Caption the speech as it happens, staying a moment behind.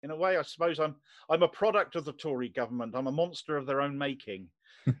In a way, I suppose I'm a product of the Tory government. I'm a monster of their own making.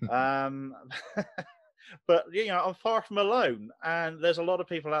 Um, but I'm far from alone, and there's a lot of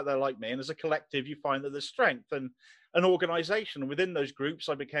people out there like me. And as a collective, you find that there's strength and an organisation. And within those groups,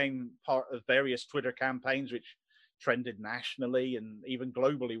 I became part of various Twitter campaigns, which trended nationally and even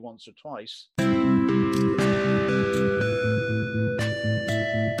globally once or twice.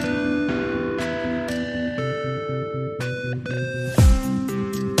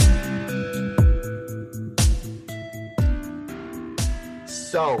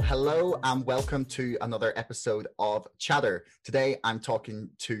 So, hello and welcome to another episode of Chatter. Today, I'm talking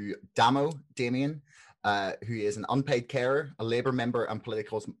to Damien, who is an unpaid carer, a Labour member and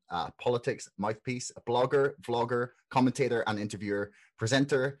politics mouthpiece, a blogger, vlogger, commentator and interviewer,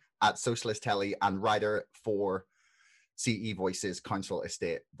 presenter at Socialist Telly and writer for CE Voices, Council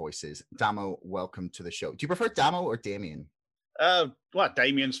Estate Voices. Damo, welcome to the show. Do you prefer Damo or Damien? Well,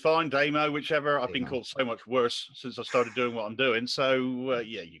 Damien's fine, Damo, whichever. I've been called so much worse since I started doing what I'm doing. So,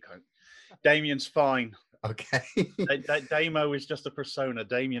 yeah, you can't. Damien's fine. Okay. Damo is just a persona.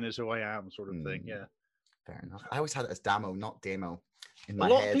 Damien is who I am, sort of thing. Yeah. Fair enough. I always had it as Damo, not Damo. A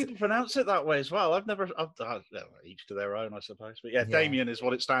lot of people pronounce it that way as well. I've each to their own, I suppose. But yeah, Damien is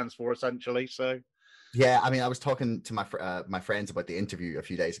what it stands for, essentially. So. Yeah, I mean, I was talking to my friends about the interview a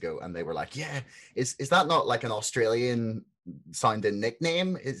few days ago, and they were like, "Yeah, is that not like an Australian sounding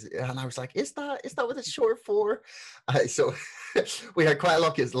nickname?" And I was like, "Is that what it's short for?" So we had quite a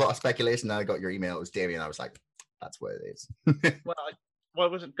lot of speculation. And I got your email. It was Damien. I was like, "That's what it is."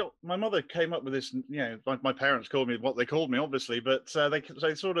 My mother came up with this. My parents called me what they called me, obviously, but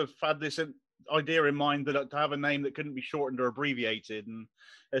they sort of had this idea in mind that to have a name that couldn't be shortened or abbreviated. And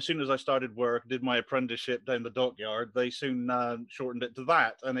as soon as I started work, did my apprenticeship down the dockyard, they soon shortened it to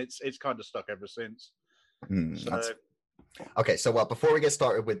that, and it's kind of stuck ever since. Okay, so before we get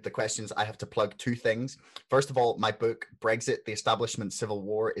started with the questions, I have to plug two things. First of all, my book, Brexit, The Establishment Civil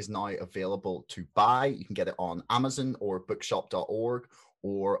War, is now available to buy. You can get it on Amazon or bookshop.org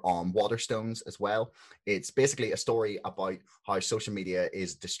or on Waterstones as well. It's basically a story about how social media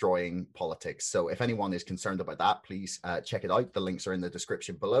is destroying politics. So if anyone is concerned about that, please check it out. The links are in the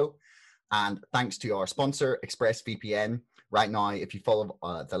description below. And thanks to our sponsor, ExpressVPN. Right now, if you follow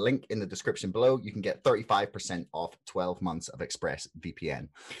the link in the description below, you can get 35% off 12 months of ExpressVPN.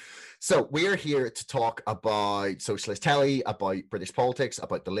 So we're here to talk about Socialist Telly, about British politics,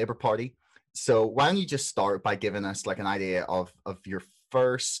 about the Labour Party. So why don't you just start by giving us like an idea of your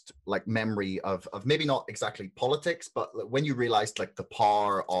first like memory of maybe not exactly politics, but when you realized like the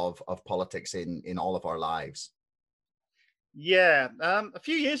power of politics in all of our lives. Yeah, a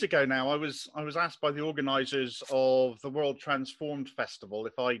few years ago now, I was asked by the organisers of the World Transformed Festival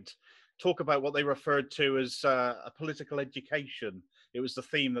if I'd talk about what they referred to as a political education. It was the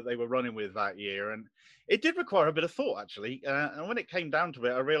theme that they were running with that year, and it did require a bit of thought, actually. And when it came down to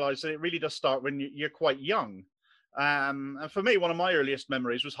it, I realised that it really does start when you're quite young. And for me, one of my earliest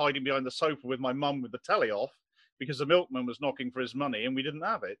memories was hiding behind the sofa with my mum with the telly off because the milkman was knocking for his money and we didn't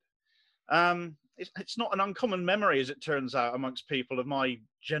have it. It's not an uncommon memory, as it turns out, amongst people of my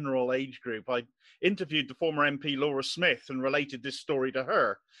general age group. I interviewed the former MP Laura Smith and related this story to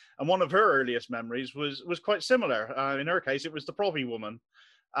her. And one of her earliest memories was quite similar. In her case, it was the Provi woman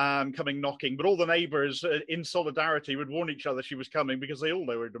coming knocking, but all the neighbours in solidarity would warn each other she was coming because they all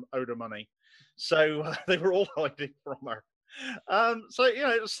owed her money. So they were all hiding from her.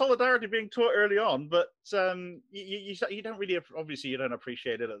 Solidarity being taught early on, but you don't really, obviously you don't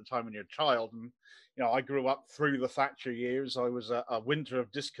appreciate it at the time when you're a child. And I grew up through the Thatcher years. I was a winter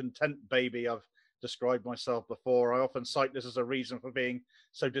of discontent baby. I've described myself before. I often cite this as a reason for being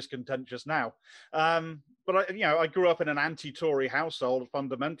so discontent just now. But I grew up in an anti-Tory household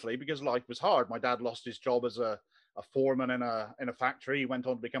fundamentally because life was hard. My dad lost his job as a foreman in a factory. He went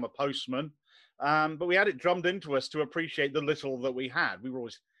on to become a postman. But we had it drummed into us to appreciate the little that we had. We were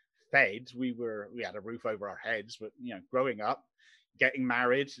always fed. We had a roof over our heads. But growing up, getting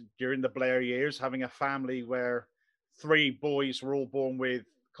married during the Blair years, having a family where 3 boys were all born with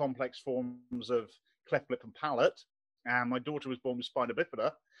complex forms of cleft lip and palate, and my daughter was born with spina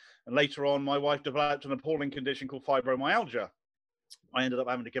bifida. And later on, my wife developed an appalling condition called fibromyalgia. I ended up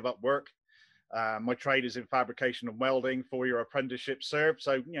having to give up work. My trade is in fabrication and welding, 4-year apprenticeship served.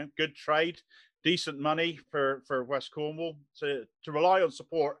 So, good trade, decent money for West Cornwall. To rely on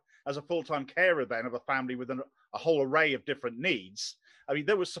support as a full-time carer then of a family with a whole array of different needs. I mean,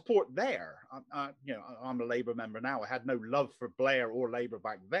 there was support there. I'm a Labour member now. I had no love for Blair or Labour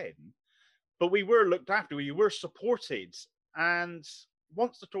back then. But we were looked after. We were supported. And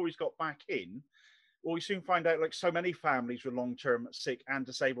once the Tories got back in, well, we soon find out, like so many families with long-term sick and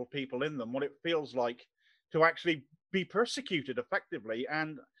disabled people in them, what it feels like to actually be persecuted effectively.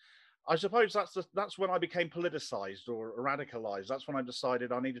 And I suppose that's when I became politicized or radicalized. That's when I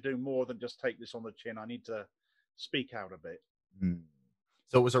decided I need to do more than just take this on the chin. I need to speak out a bit. Mm.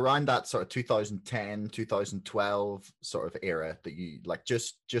 So it was around that sort of 2010, 2012 sort of era that you like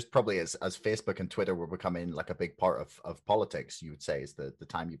just probably as Facebook and Twitter were becoming like a big part of politics, you would say is the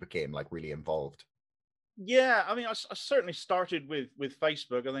time you became like really involved. Yeah, I mean, I certainly started with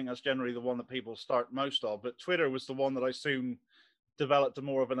Facebook. I think that's generally the one that people start most of. But Twitter was the one that I soon developed a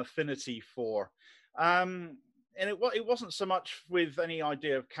more of an affinity for. And it wasn't so much with any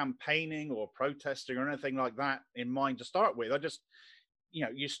idea of campaigning or protesting or anything like that in mind to start with. I just,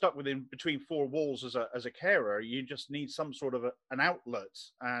 you're stuck within between four walls as a carer. You just need some sort of an outlet,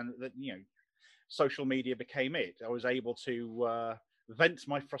 and that social media became it. I was able to vent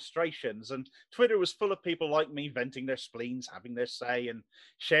my frustrations, and Twitter was full of people like me venting their spleens, having their say, and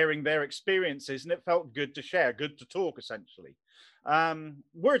sharing their experiences. And it felt good to share, good to talk, essentially.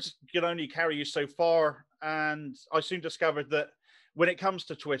 Words can only carry you so far, and I soon discovered that when it comes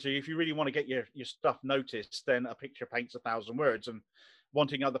to Twitter, if you really want to get your stuff noticed, then a picture paints 1,000 words. And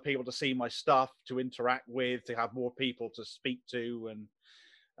wanting other people to see my stuff, to interact with, to have more people to speak to, and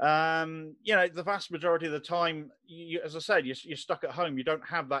the vast majority of the time, as I said, you're stuck at home. You don't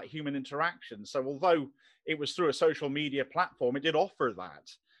have that human interaction. So although it was through a social media platform, it did offer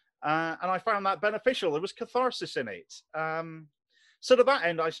that, and I found that beneficial. There was catharsis in it. So to that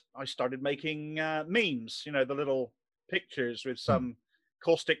end, I started making memes. The little pictures with some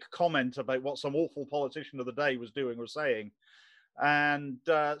caustic comment about what some awful politician of the day was doing or saying, and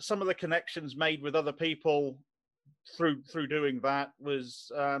some of the connections made with other people through doing that was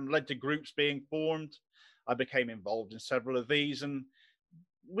led to groups being formed. I became involved in several of these, and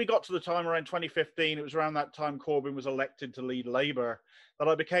we got to the time around 2015. It was around that time Corbyn was elected to lead Labour that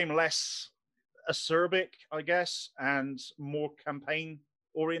I became less acerbic, I guess, and more campaign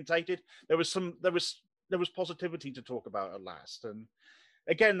orientated. There was positivity to talk about at last, and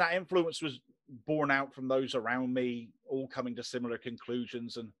again, that influence was borne out from those around me, all coming to similar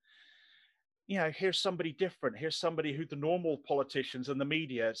conclusions. And here's somebody different. Here's somebody who the normal politicians and the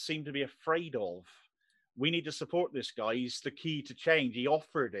media seem to be afraid of. We need to support this guy. He's the key to change. He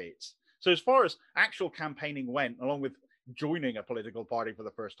offered it. So as far as actual campaigning went, along with joining a political party for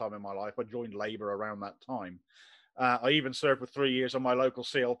the first time in my life, I joined Labour around that time. I even served for 3 years on my local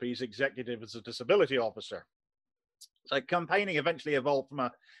CLP's executive as a disability officer. So campaigning eventually evolved from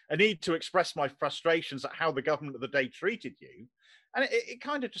a need to express my frustrations at how the government of the day treated you. And it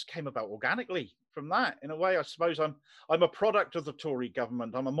kind of just came about organically from that. In a way, I suppose I'm a product of the Tory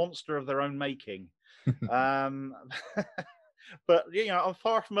government. I'm a monster of their own making. But I'm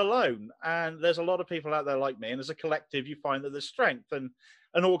far from alone, and there's a lot of people out there like me. And as a collective, you find that there's strength and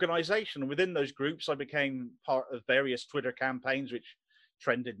an organisation. And within those groups, I became part of various Twitter campaigns, which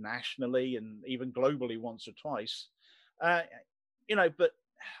trended nationally and even globally once or twice. But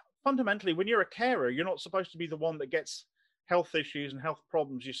fundamentally, when you're a carer, you're not supposed to be the one that gets health issues and health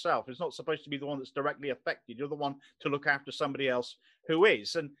problems yourself. It's not supposed to be the one that's directly affected. You're the one to look after somebody else who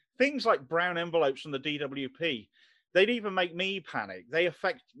is. And things like brown envelopes from the DWP, they'd even make me panic. They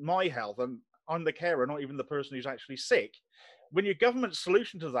affect my health, and I'm the carer, not even the person who's actually sick. When your government's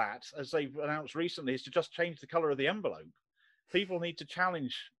solution to that, as they've announced recently, is to just change the color of the envelope, people need to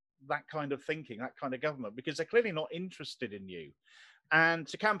challenge that kind of thinking, that kind of government, because they're clearly not interested in you. And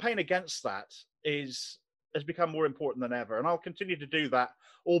to campaign against that has become more important than ever. And I'll continue to do that,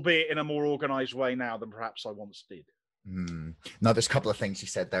 albeit in a more organized way now than perhaps I once did. Now, there's a couple of things you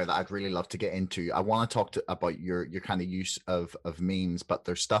said there that I'd really love to get into. I want to talk about your kind of use of memes, but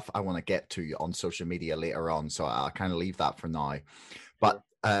there's stuff I want to get to on social media later on, so I'll kind of leave that for now. But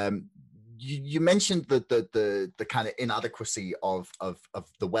you mentioned the kind of inadequacy of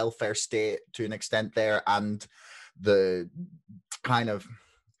the welfare state to an extent there, and the kind of,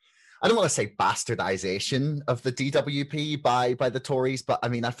 I don't want to say bastardization of the DWP by the Tories, but I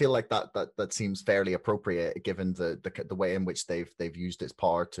mean, I feel like that seems fairly appropriate given the way in which they've used its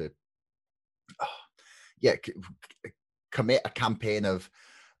power to, commit a campaign of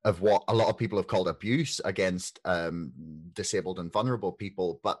what a lot of people have called abuse against disabled and vulnerable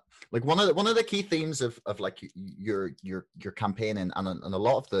people. But like one of the key themes of like your campaign and a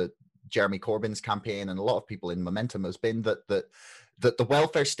lot of the Jeremy Corbyn's campaign and a lot of people in Momentum has been that the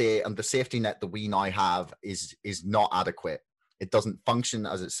welfare state and the safety net that we now have is not adequate. It doesn't function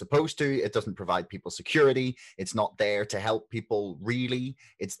as it's supposed to. It doesn't provide people security. It's not there to help people really.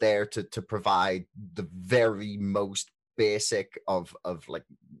 It's there to provide the very most basic of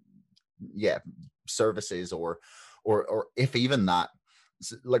services, or if even that.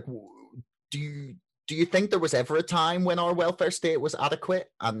 Like, do you think there was ever a time when our welfare state was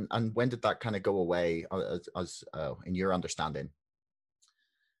adequate, and when did that kind of go away, as in your understanding?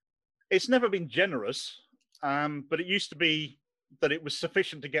 It's never been generous, but it used to be that it was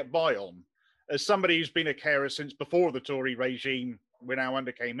sufficient to get by on. As somebody who's been a carer since before the Tory regime we now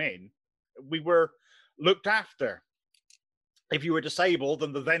under came in, we were looked after. If you were disabled,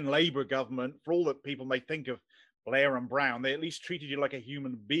 then the then Labour government, for all that people may think of Blair and Brown, they at least treated you like a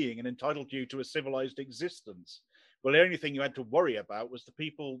human being and entitled you to a civilized existence. Well, the only thing you had to worry about was the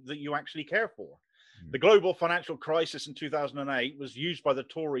people that you actually care for. The global financial crisis in 2008 was used by the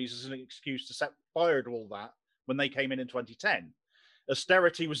Tories as an excuse to set fire to all that when they came in 2010.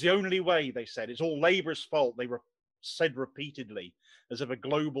 Austerity was the only way, they said. It's all Labour's fault, they said repeatedly, as if a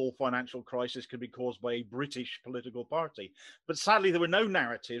global financial crisis could be caused by a British political party. But sadly, there were no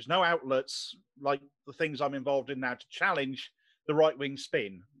narratives, no outlets like the things I'm involved in now to challenge the right-wing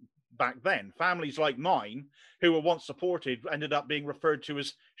spin. Back then, families like mine, who were once supported, ended up being referred to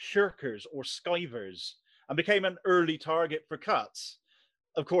as shirkers or skivers and became an early target for cuts.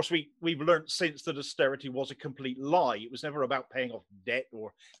 Of course, we've learned since that austerity was a complete lie. It was never about paying off debt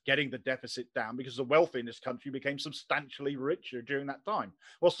or getting the deficit down, because the wealthy in this country became substantially richer during that time,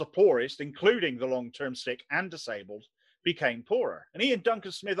 whilst the poorest, including the long-term sick and disabled, became poorer. And Ian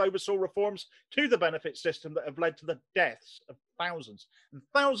Duncan Smith oversaw reforms to the benefit system that have led to the deaths of thousands, and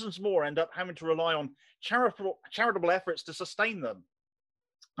thousands more end up having to rely on charitable efforts to sustain them.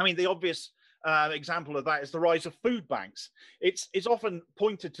 I mean, the obvious example of that is the rise of food banks. It's often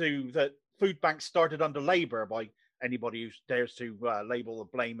pointed to that food banks started under Labour by anybody who dares to label the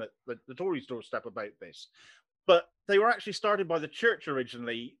blame at the Tories' doorstep about this. But they were actually started by the church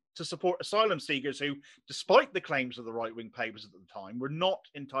originally to support asylum seekers who, despite the claims of the right-wing papers at the time, were not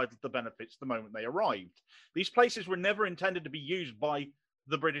entitled to benefits the moment they arrived. These places were never intended to be used by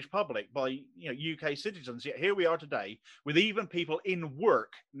the British public, by UK citizens, yet here we are today with even people in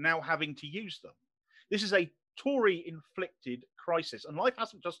work now having to use them. This is a Tory-inflicted crisis, and life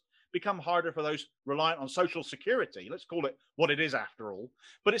hasn't just become harder for those reliant on social security, let's call it what it is after all,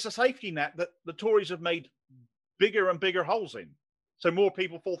 but it's a safety net that the Tories have made bigger and bigger holes in, so more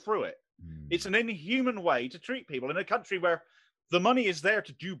people fall through it. It's an inhuman way to treat people in a country where the money is there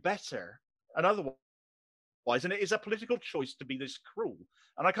to do better and otherwise, and it is a political choice to be this cruel.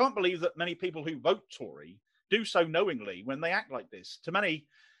 And I can't believe that many people who vote Tory do so knowingly when they act like this. To many,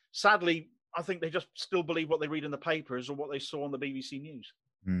 sadly, I think they just still believe what they read in the papers or what they saw on the BBC News.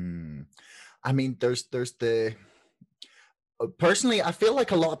 I mean, there's the personally, I feel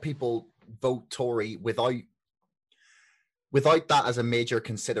like a lot of people vote Tory without that as a major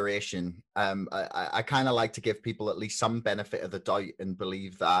consideration. I kind of like to give people at least some benefit of the doubt and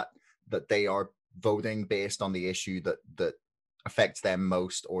believe that they are voting based on the issue that affects them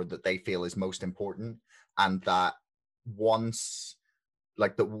most, or that they feel is most important, and that whilst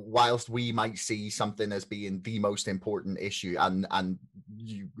we might see something as being the most important issue, and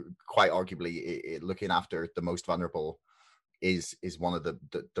you quite arguably looking after the most vulnerable is one of the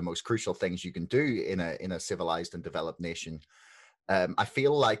most crucial things you can do in a civilized and developed nation. I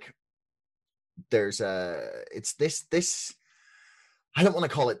feel like there's it's this I don't want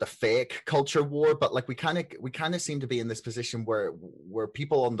to call it the fake culture war, but like we kind of seem to be in this position where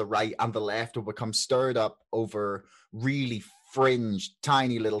people on the right and the left will become stirred up over really fringe,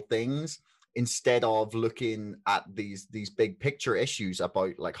 tiny little things, instead of looking at these big picture issues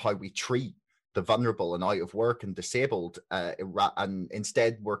about like how we treat the vulnerable and out of work and disabled, and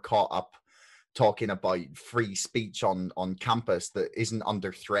instead we're caught up talking about free speech on campus that isn't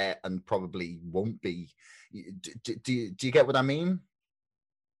under threat and probably won't be. Do you get what I mean?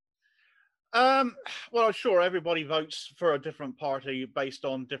 Well, sure, everybody votes for a different party based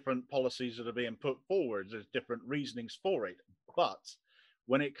on different policies that are being put forward. There's different reasonings for it. But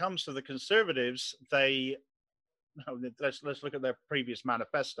when it comes to the Conservatives, let's look at their previous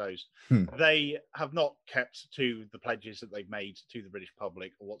manifestos. They have not kept to the pledges that they've made to the British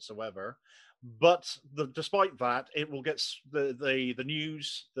public or whatsoever. But despite that, it will get the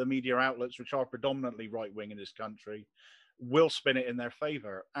news, the media outlets, which are predominantly right-wing in this country, will spin it in their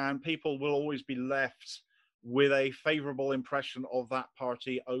favor, and people will always be left with a favorable impression of that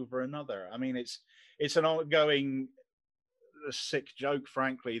party over another. I mean, it's an ongoing sick joke,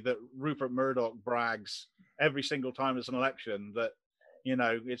 frankly, that Rupert Murdoch brags every single time there's an election that,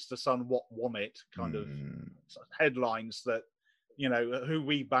 it's the son what won it kind of headlines, that, who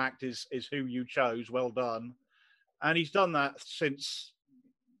we backed is who you chose, well done. And he's done that since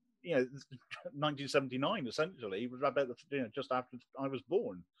 1979, essentially, just after I was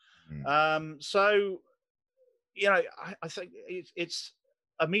born. Mm. So, I think it's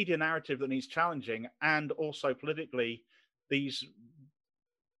a media narrative that needs challenging, and also politically, these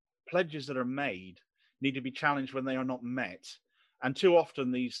pledges that are made need to be challenged when they are not met. And too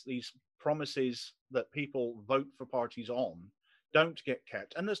often, these promises that people vote for parties on don't get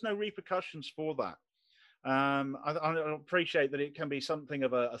kept, and there's no repercussions for that. I appreciate that it can be something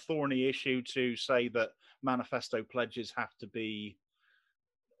of a thorny issue to say that manifesto pledges have to be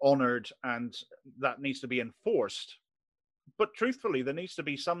honored and that needs to be enforced. But truthfully, there needs to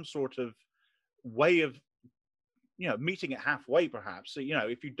be some sort of way of meeting it halfway, perhaps. So,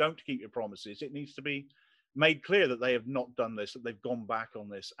 if you don't keep your promises, it needs to be made clear that they have not done this, that they've gone back on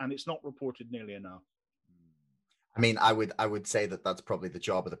this, and it's not reported nearly enough. I mean, I would say that that's probably the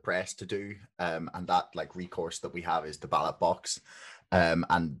job of the press to do, and that like recourse that we have is the ballot box,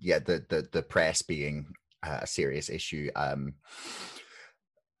 and yeah, the press being a serious issue.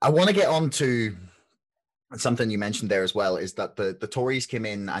 I want to get on to something you mentioned there as well, is that the Tories came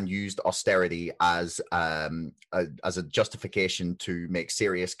in and used austerity as a justification to make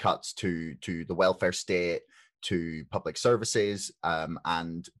serious cuts to the welfare state, to public services,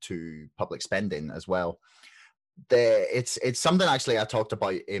 and to public spending as well. It's something actually I talked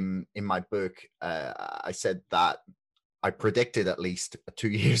about in my book. I said that I predicted at least 2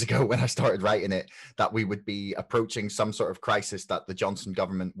 years ago when I started writing it that we would be approaching some sort of crisis that the Johnson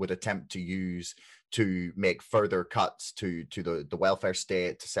government would attempt to use to make further cuts to the welfare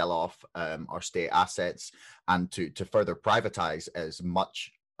state, to sell off our state assets, and to further privatize as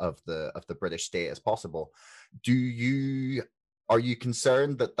much of the British state as possible. Are you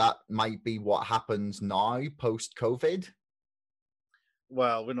concerned that that might be what happens now post COVID?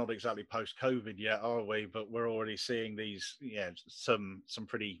 Well, we're not exactly post-COVID yet, are we? But we're already seeing these, some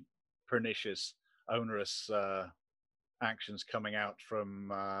pretty pernicious, onerous actions coming out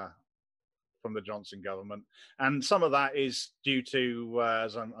from the Johnson government, and some of that is due to,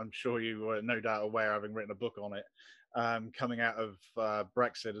 as I'm sure you are no doubt aware, having written a book on it, coming out of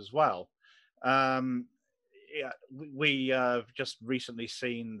Brexit as well. Um, yeah, we have just recently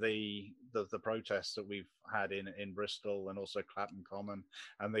seen the protests that we've had in Bristol and also Clapham Common,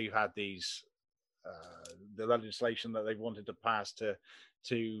 and they've had these the legislation that they wanted to pass to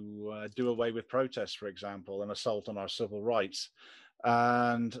do away with protests, for example, and assault on our civil rights,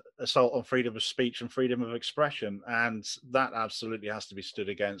 and assault on freedom of speech and freedom of expression, and that absolutely has to be stood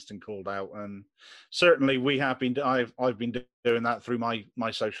against and called out. And certainly, I've been doing that through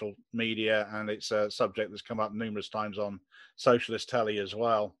my social media, and it's a subject that's come up numerous times on socialist telly as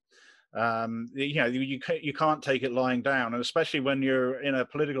well. You can't take it lying down, and especially when you're in a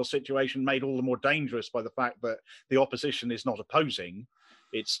political situation made all the more dangerous by the fact that the opposition is not opposing.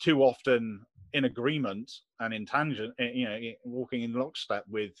 It's too often in agreement and in tangent, walking in lockstep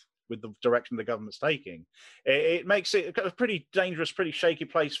with the direction the government's taking. It makes it a pretty dangerous, pretty shaky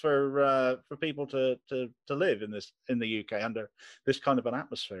place for people to live in the UK under this kind of an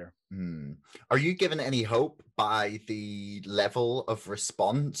atmosphere. Are you given any hope by the level of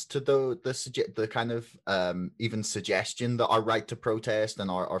response to the kind of even suggestion that our right to protest and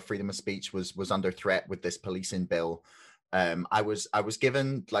our freedom of speech was under threat with this policing bill? I was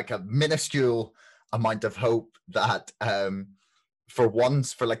given like a minuscule amount of hope that for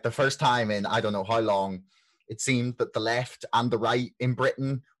once, for like the first time in I don't know how long, it seemed that the left and the right in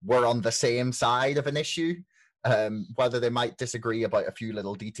Britain were on the same side of an issue, whether they might disagree about a few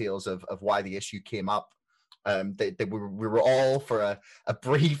little details of why the issue came up. We were all for a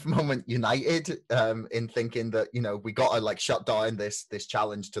brief moment united in thinking that we got to like shut down this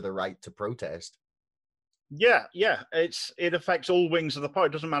challenge to the right to protest. Yeah, it affects all wings of the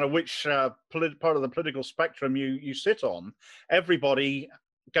party. It doesn't matter which part of the political spectrum you sit on. Everybody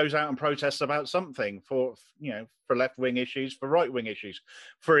goes out and protests about something, for left wing issues, for right wing issues,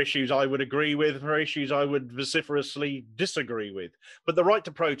 for issues I would agree with, for issues I would vociferously disagree with. But the right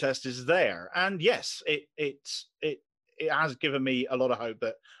to protest is there, and yes, it has given me a lot of hope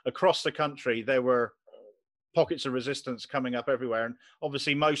that across the country there were pockets of resistance coming up everywhere. And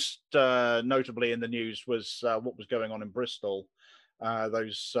obviously, most notably in the news was what was going on in Bristol.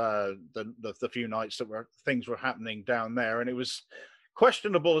 The few nights that things were happening down there, and it was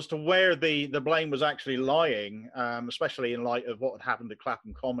questionable as to where the blame was actually lying, especially in light of what had happened at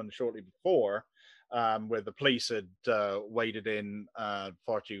Clapham Common shortly before, where the police had waded in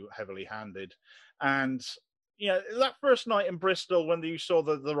far too heavily handed. And that first night in Bristol, when you saw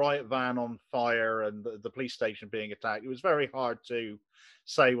the riot van on fire and the police station being attacked, it was very hard to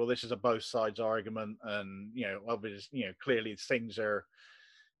say, well, this is a both sides argument, and obviously, clearly things are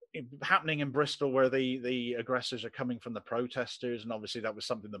happening in Bristol, where the aggressors are coming from the protesters, and obviously that was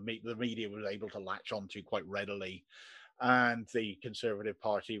something the media was able to latch onto quite readily, and the Conservative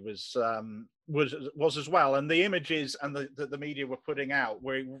Party was as well. And the images and the media were putting out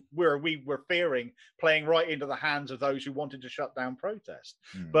where we were fearing playing right into the hands of those who wanted to shut down protest.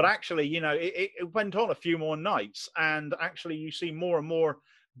 But actually, it went on a few more nights, and actually you see more and more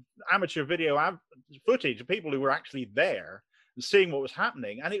amateur video footage of people who were actually there and seeing what was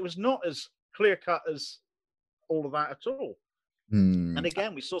happening, and it was not as clear cut as all of that at all. And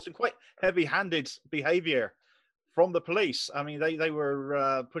again, we saw some quite heavy-handed behavior from the police. I mean, they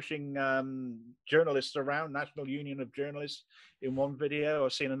were pushing journalists around, National Union of Journalists, in one video.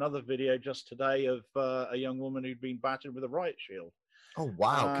 I've seen another video just today of a young woman who'd been battered with a riot shield. Oh,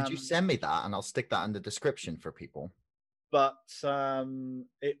 wow. Could you send me that, and I'll stick that in the description for people? But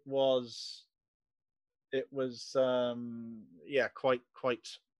it was quite.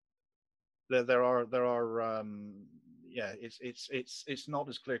 There are it's not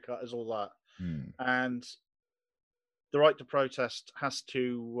as clear cut as all that, and the right to protest has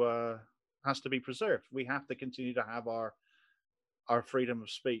to be preserved. We have to continue to have our freedom of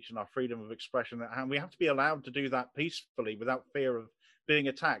speech and our freedom of expression, and we have to be allowed to do that peacefully without fear of being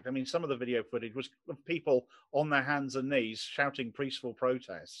attacked. I mean, some of the video footage was of people on their hands and knees shouting peaceful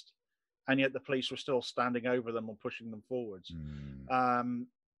protest, and yet the police were still standing over them and pushing them forwards.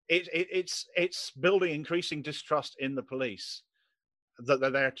 It's building increasing distrust in the police, that they're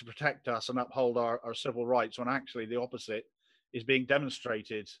there to protect us and uphold our civil rights, when actually the opposite is being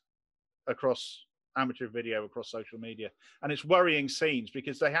demonstrated across amateur video, across social media. And it's worrying scenes,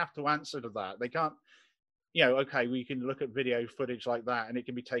 because they have to answer to that. They can't, okay, we can look at video footage like that and it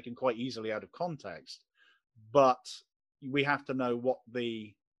can be taken quite easily out of context, but we have to know what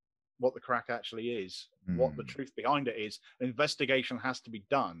the crack actually is, what the truth behind it is. An investigation has to be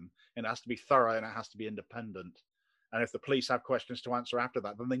done, and it has to be thorough, and it has to be independent. And if the police have questions to answer after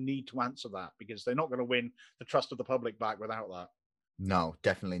that, then they need to answer that, because they're not going to win the trust of the public back without that. No,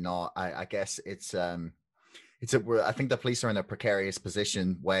 definitely not. I guess I think the police are in a precarious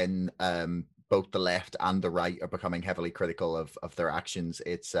position when both the left and the right are becoming heavily critical of their actions.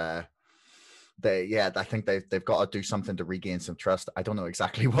 I think they've got to do something to regain some trust. I don't know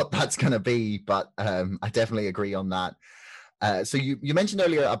exactly what that's going to be, but I definitely agree on that. So you mentioned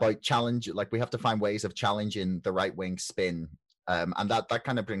earlier about challenge, like we have to find ways of challenging the right-wing spin. And that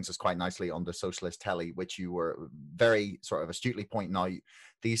kind of brings us quite nicely on the Socialist Telly, which you were very sort of astutely pointing out.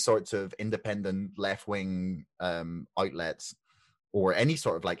 These sorts of independent left-wing outlets, or any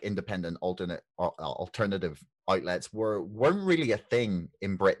sort of like independent alternative outlets, weren't really a thing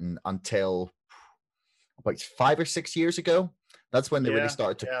in Britain until about 5 or 6 years ago. That's when they really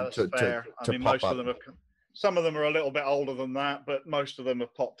started to most of them have come. Some of them are a little bit older than that, but most of them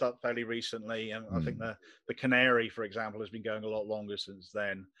have popped up fairly recently. And I think the Canary, for example, has been going a lot longer since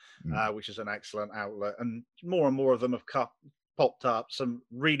then, which is an excellent outlet. And more of them have popped up. Some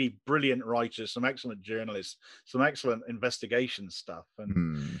really brilliant writers, some excellent journalists, some excellent investigation stuff.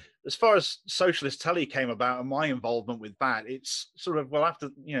 And as far as Socialist Telly came about and my involvement with that, it's sort of, well, after,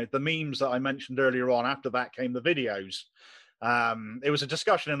 the memes that I mentioned earlier on, after that came the videos. It was a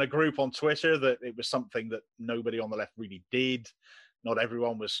discussion in a group on Twitter that it was something that nobody on the left really did. Not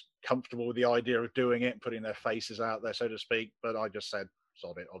everyone was comfortable with the idea of doing it and putting their faces out there, so to speak. But I just said,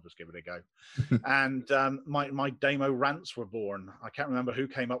 sod it, I'll just give it a go. And my Damo rants were born. I can't remember who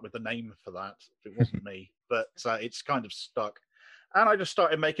came up with the name for that. It wasn't me, but it's kind of stuck. And I just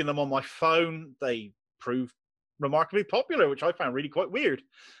started making them on my phone. They proved remarkably popular, which I found really quite weird.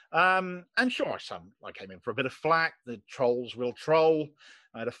 And sure, I came in for a bit of flack. The trolls will troll.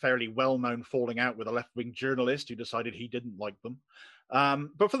 I had a fairly well-known falling out with a left-wing journalist who decided he didn't like them.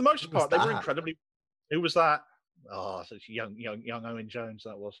 But for the most part, they were incredibly. Who was that? Oh, such young Owen Jones.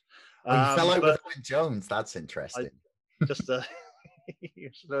 That was. Oh, you fell out with Owen Jones. That's interesting. Just a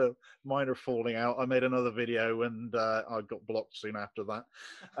minor falling out. I made another video and I got blocked soon after that.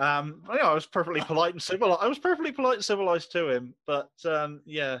 I was perfectly polite and civil. I was perfectly polite and civilized to him, but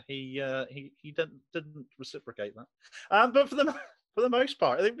he didn't reciprocate that. But for the most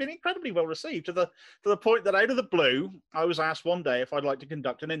part, they've been incredibly well received, to the point that out of the blue, I was asked one day if I'd like to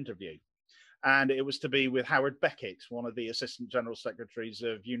conduct an interview. And it was to be with Howard Beckett, one of the Assistant General Secretaries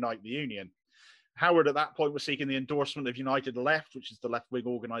of Unite the Union. Howard at that point was seeking the endorsement of United Left, which is the left-wing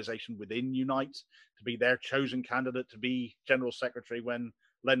organization within Unite, to be their chosen candidate to be General Secretary when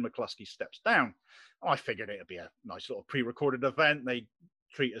Len McCluskey steps down. I figured it'd be a nice little pre-recorded event. They'd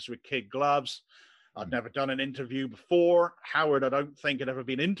treat us with kid gloves. I'd never done an interview before. Howard, I don't think, had ever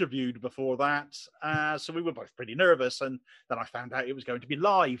been interviewed before that. So we were both pretty nervous. And then I found out it was going to be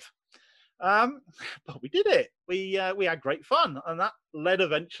live. But we did it. We had great fun. And that led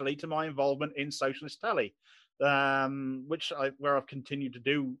eventually to my involvement in Socialist Telly, where I've continued to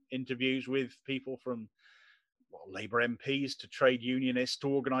do interviews with people from Labour MPs to trade unionists to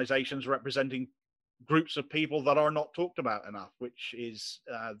organisations representing groups of people that are not talked about enough, which is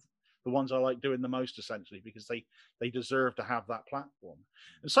the ones I like doing the most, essentially, because they deserve to have that platform.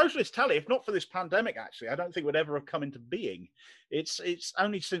 And Socialist Telly, if not for this pandemic, actually, I don't think would ever have come into being. It's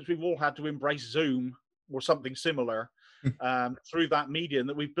only since we've all had to embrace Zoom or something similar through that medium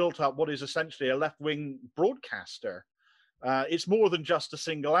that we've built up what is essentially a left-wing broadcaster. It's more than just a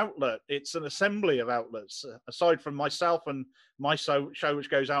single outlet. It's an assembly of outlets. Aside from myself and my show,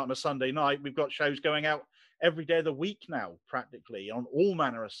 which goes out on a Sunday night, we've got shows going out every day of the week now, practically, on all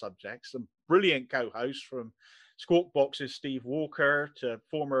manner of subjects. Some brilliant co-hosts, from Squawk Box's Steve Walker to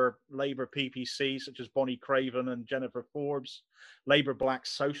former Labour PPC such as Bonnie Craven and Jennifer Forbes. Labour Black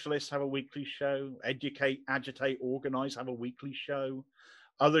Socialists have a weekly show. Educate, Agitate, Organise have a weekly show.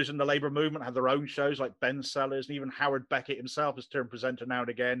 Others in the Labour movement have their own shows, like Ben Sellers, and even Howard Beckett himself has turned presenter now and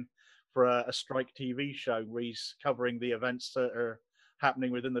again for a strike TV show where he's covering the events that are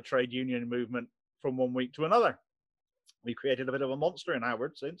happening within the trade union movement from one week to another. We created a bit of a monster in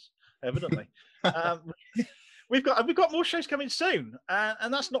Howard since, evidently. We've got more shows coming soon,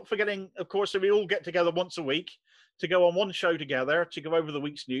 and that's not forgetting, of course, that we all get together once a week to go on one show together to go over the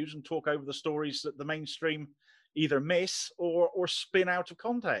week's news and talk over the stories that the mainstream either miss or spin out of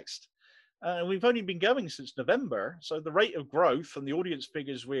context. We've only been going since November, so the rate of growth and the audience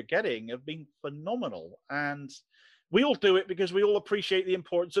figures we're getting have been phenomenal. And we all do it because we all appreciate the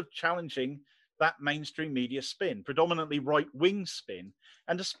importance of challenging that mainstream media spin, predominantly right-wing spin,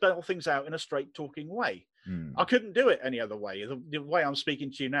 and to spell things out in a straight-talking way. I couldn't do it any other way. The way I'm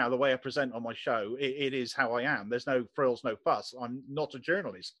speaking to you now, the way I present on my show, it is how I am. There's no frills, no fuss. I'm not a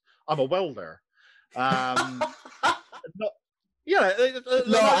journalist. I'm a welder. I'm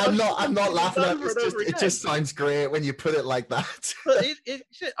not laughing at it. It just sounds great when you put it like that. But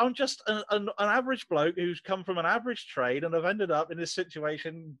I'm just an average bloke who's come from an average trade, and I've ended up in this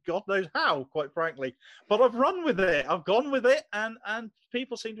situation, God knows how, quite frankly. But I've run with it. I've gone with it, and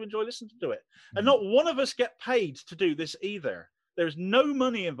people seem to enjoy listening to it. And not one of us get paid to do this either. There's no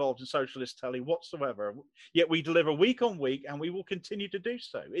money involved in Socialist Telly whatsoever, yet we deliver week on week, and we will continue to do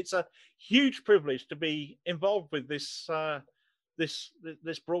so. It's a huge privilege to be involved with this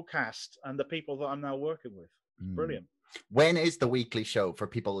this broadcast and the people that I'm now working with. It's brilliant. When is the weekly show for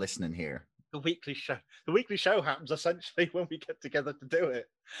people listening here? The weekly show happens essentially when we get together to do it,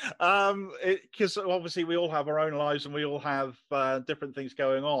 because obviously we all have our own lives and we all have different things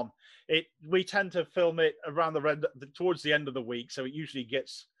going on. We tend to film it around towards the end of the week, so it usually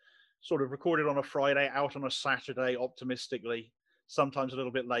gets sort of recorded on a Friday, out on a Saturday, optimistically, sometimes a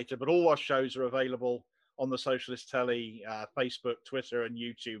little bit later. But all our shows are available on the Socialist Telly Facebook, Twitter, and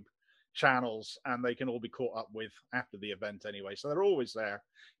YouTube channels, and they can all be caught up with after the event anyway. So they're always there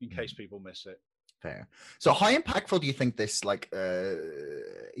in case people miss it. Fair. So how impactful do you think this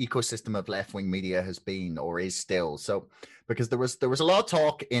ecosystem of left-wing media has been or is still? So because there was a lot of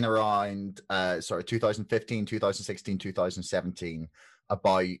talk in around 2015, 2016, 2017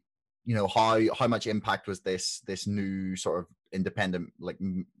 about how much impact was this this sort of independent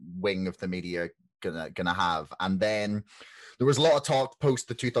wing of the media gonna have. And then there was a lot of talk post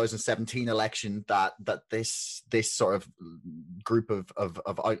the 2017 election that this sort of group of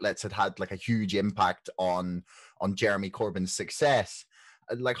outlets had like a huge impact on Jeremy Corbyn's success.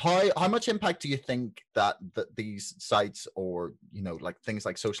 Like how much impact do you think that these sites, or like things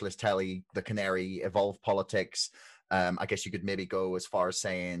like Socialist Telly, The Canary, Evolve Politics, I guess you could maybe go as far as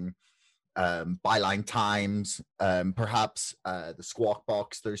saying Byline Times, perhaps the Squawk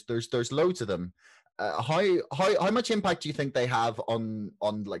Box. There's loads of them. How much impact do you think they have on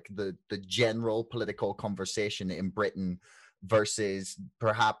like the general political conversation in Britain versus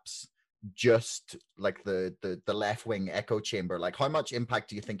perhaps just like the left wing echo chamber? Like how much impact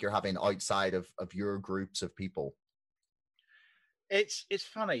do you think you're having outside of your groups of people? It's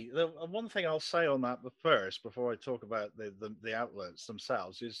funny. The one thing I'll say on that first, before I talk about the outlets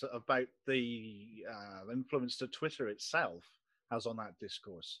themselves, is about the influence that Twitter itself has on that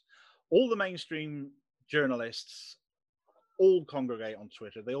discourse. All the mainstream journalists all congregate on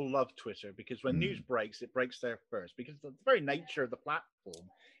Twitter. They all love Twitter because when news breaks, it breaks there first, because the very nature of the platform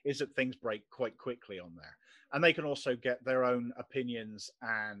is that things break quite quickly on there. And they can also get their own opinions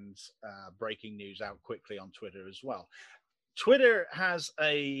and breaking news out quickly on Twitter as well. Twitter has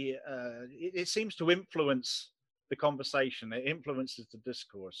it seems to influence the conversation. It influences the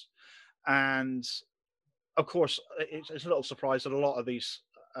discourse. And of course, it's a little surprise that a lot of these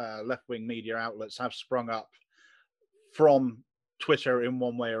left-wing media outlets have sprung up from Twitter in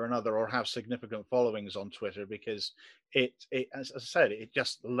one way or another, or have significant followings on Twitter, because as I said, it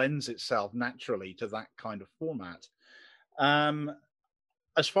just lends itself naturally to that kind of format. Um,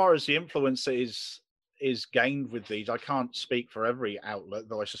 as far as the influence is gained with these, I can't speak for every outlet,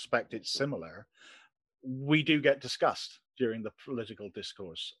 though I suspect it's similar. We do get discussed during the political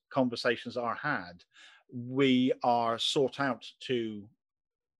discourse. Conversations are had. We are sought out to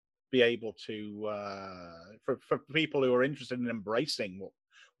be able to for people who are interested in embracing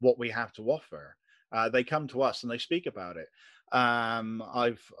what we have to offer. They come to us and they speak about it.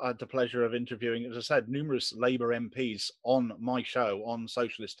 I've had the pleasure of interviewing, as I said, numerous Labour MPs on my show on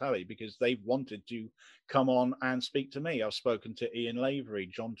Socialist Telly because they've wanted to come on and speak to me. I've spoken to Ian Lavery,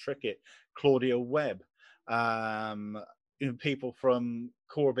 John Trickett, Claudia Webb, people from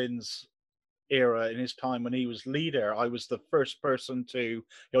Corbyn's era in his time when he was leader. I was the first person to,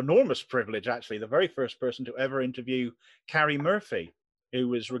 enormous privilege actually, the very first person to ever interview Carrie Murphy, who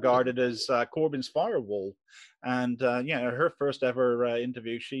was regarded as Corbyn's firewall. And her first ever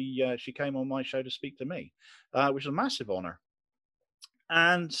interview, she came on my show to speak to me, which was a massive honor.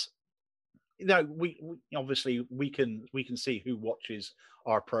 And we obviously we can see who watches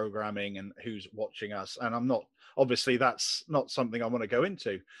our programming and who's watching us, and I'm not, obviously that's not something I want to go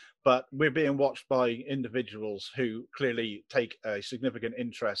into, but we're being watched by individuals who clearly take a significant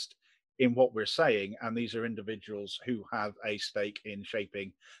interest in what we're saying, and these are individuals who have a stake in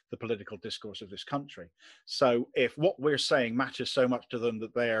shaping the political discourse of this country. So if what we're saying matters so much to them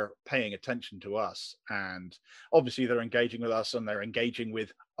that they're paying attention to us, and obviously they're engaging with us and they're engaging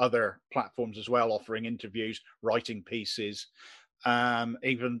with other platforms as well, offering interviews, writing pieces,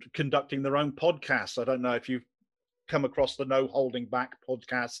 even conducting their own podcasts. I don't know if you've come across the No Holding Back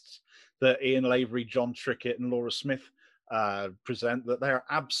podcasts that Ian Lavery, John Trickett, and Laura Smith present. That they're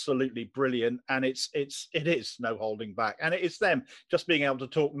absolutely brilliant, and it is no holding back, and it is them just being able to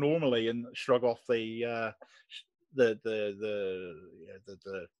talk normally and shrug off the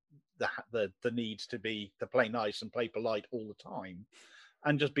need to play nice and play polite all the time,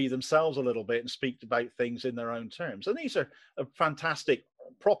 and just be themselves a little bit and speak about things in their own terms. And these are fantastic,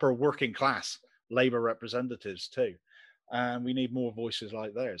 proper working class Labour representatives too. And we need more voices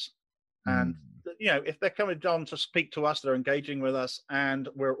like theirs. And if they're coming down to speak to us, they're engaging with us, and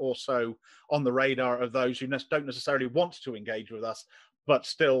we're also on the radar of those who don't necessarily want to engage with us, but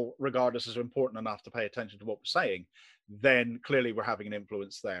still regard us as important enough to pay attention to what we're saying, then clearly we're having an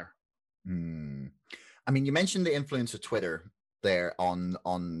influence there. I mean, you mentioned the influence of Twitter there on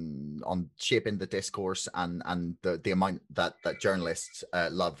shaping the discourse and the amount that journalists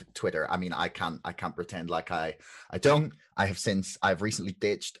love Twitter. I mean, I can't pretend like I don't. I've recently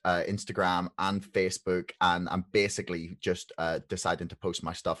ditched Instagram and Facebook, and I'm basically just deciding to post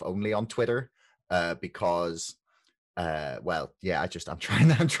my stuff only on Twitter because I'm trying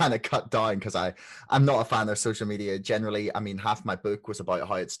to cut down because I'm not a fan of social media generally. I mean, half my book was about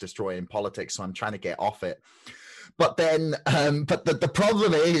how it's destroying politics, so I'm trying to get off it. But then, but the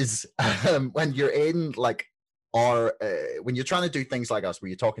problem is when you're in like when you're trying to do things like us, where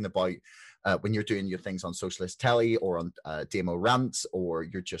you're talking about when you're doing your things on Socialist Telly or on Demo Rants, or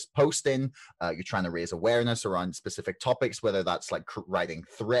you're just posting, you're trying to raise awareness around specific topics, whether that's like writing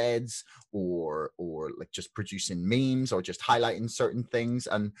threads or like just producing memes or just highlighting certain things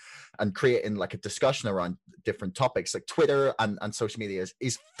and creating like a discussion around different topics. Like Twitter and social media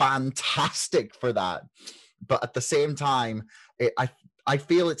is fantastic for that. But at the same time, I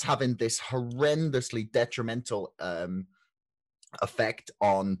feel it's having this horrendously detrimental effect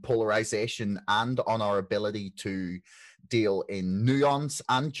on polarization and on our ability to deal in nuance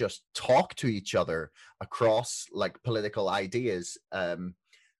and just talk to each other across like political ideas. Do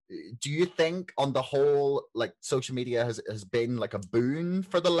you think on the whole, like social media has been like a boon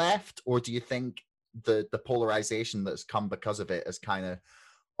for the left, or do you think the polarization that's come because of it has kind of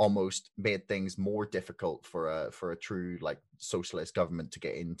almost made things more difficult for a true like socialist government to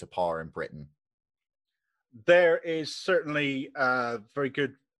get into power in Britain? There is certainly very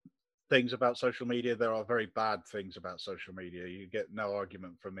good things about social media. There are very bad things about social media. You get no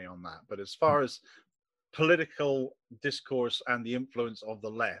argument from me on that. But as far as political discourse and the influence of the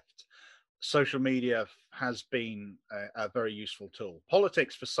left, social media has been a very useful tool.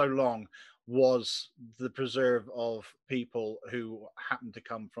 Politics for so long was the preserve of people who happen to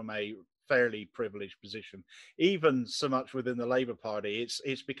come from a fairly privileged position. Even so much within the Labour Party,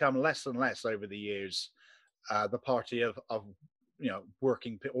 it's become less and less over the years the party of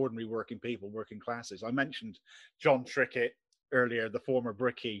ordinary working people, working classes. I mentioned John Trickett earlier, the former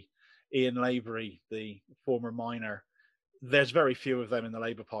brickie, Ian Lavery, the former miner. There's very few of them in the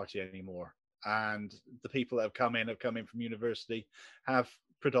Labour Party anymore, and the people that have come in from university, have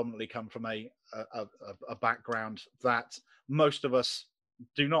predominantly come from a background that most of us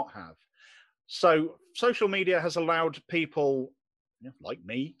do not have. So social media has allowed people, like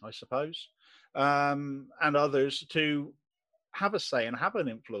me, I suppose, and others, to have a say and have an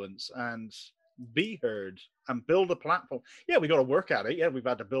influence and be heard and build a platform. Yeah, we got to work at it. Yeah, we've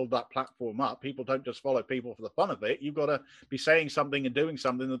had to build that platform up. People don't just follow people for the fun of it. You've got to be saying something and doing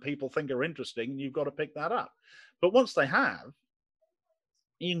something that people think are interesting, and you've got to pick that up. But once they have,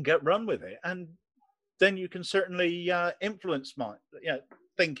 you can get run with it, and then you can certainly influence my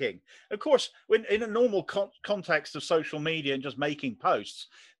thinking. Of course, when in a normal context of social media and just making posts,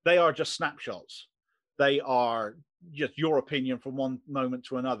 they are just snapshots. They are just your opinion from one moment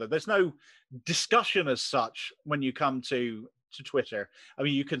to another. There's no discussion as such when you come to Twitter. I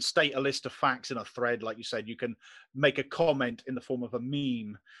mean, you can state a list of facts in a thread, like you said. You can make a comment in the form of a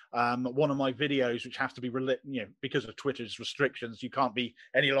meme. One of my videos, which have to be, because of Twitter's restrictions, you can't be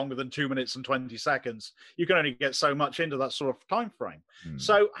any longer than 2 minutes and 20 seconds. You can only get so much into that sort of time frame.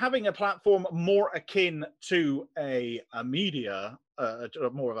 So having a platform more akin to a media,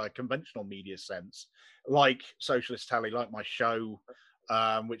 more of a conventional media sense, like Socialist Tally, like my show,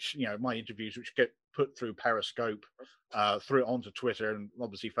 which, my interviews, which get put through Periscope, through onto Twitter, and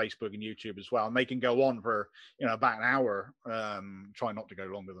obviously Facebook and YouTube as well. And they can go on for, about an hour, try not to go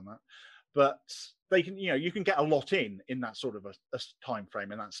longer than that. But they can, you can get a lot in that sort of a time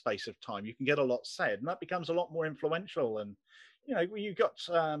frame, in that space of time. You can get a lot said, and that becomes a lot more influential. And, you've got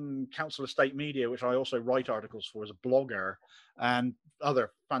Council of State Media, which I also write articles for as a blogger, and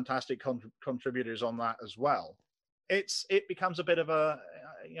other fantastic contributors on that as well. It becomes a bit of a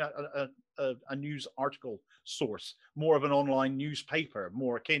news article source, more of an online newspaper,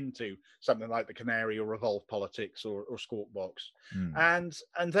 more akin to something like the Canary or Revolve Politics or Squawk Box. And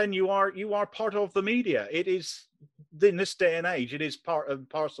then you are part of the media. It is, in this day and age, it is part and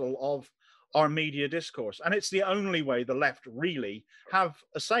parcel of our media discourse. And it's the only way the left really have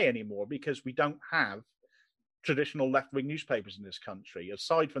a say anymore, because we don't have traditional left-wing newspapers in this country,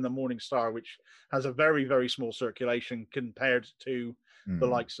 aside from the Morning Star, which has a very, very small circulation compared to the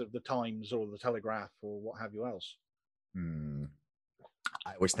likes of the Times or the Telegraph or what have you else.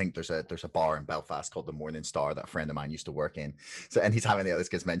 I always think there's a bar in Belfast called the Morning Star that a friend of mine used to work in. So anytime any of this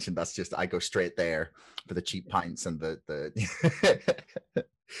gets mentioned, that's just, I go straight there for the cheap pints and the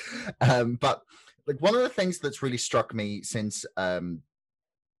but like, one of the things that's really struck me since Keir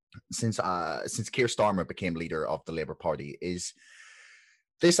Starmer became leader of the Labour Party is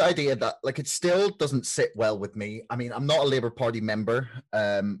this idea that, like, it still doesn't sit well with me. I mean, I'm not a Labour Party member.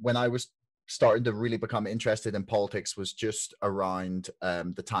 When I was starting to really become interested in politics was just around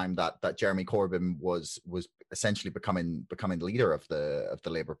the time that Jeremy Corbyn was essentially becoming leader of the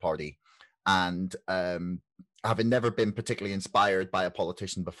Labour Party. And having never been particularly inspired by a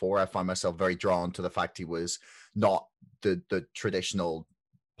politician before, I found myself very drawn to the fact he was not the traditional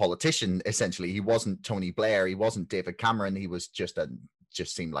politician. Essentially, he wasn't Tony Blair, he wasn't David Cameron, he was just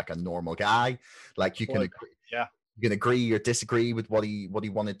seemed like a normal guy. Like, you can agree, you can agree or disagree with what he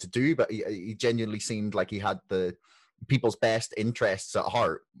wanted to do, but he genuinely seemed like he had the people's best interests at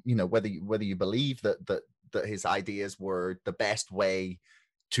heart. Whether you believe that his ideas were the best way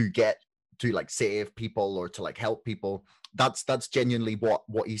to get to, like, save people or to, like, help people, that's genuinely what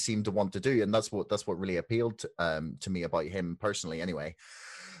he seemed to want to do, and that's what really appealed to me about him personally anyway.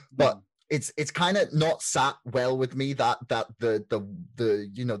 But it's kind of not sat well with me that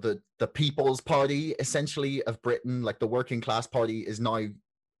the People's Party, essentially, of Britain, like the working class party, is now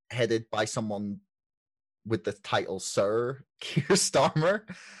headed by someone with the title Sir Keir Starmer,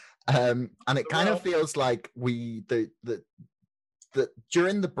 and it kind of feels like during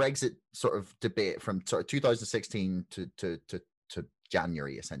the Brexit sort of debate from sort of 2016 to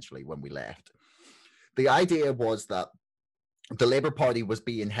January, essentially, when we left, the idea was that the Labour Party was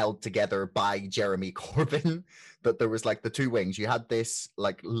being held together by Jeremy Corbyn, that there was, like, the two wings. You had this,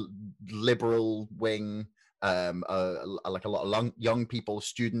 like, liberal wing, like a lot of young people,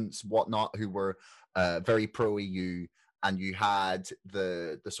 students, whatnot, who were very pro-EU, and you had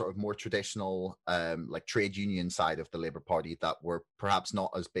the sort of more traditional, like, trade union side of the Labour Party that were perhaps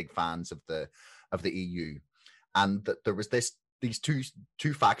not as big fans of the EU, and that there was these two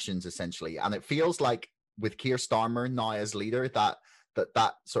factions, essentially. And it feels like, with Keir Starmer now as leader, that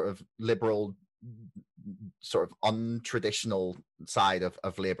sort of liberal sort of untraditional side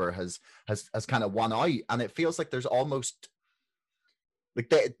of Labour has kind of won out, and it feels like there's almost like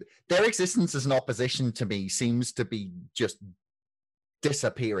their existence as an opposition to me seems to be just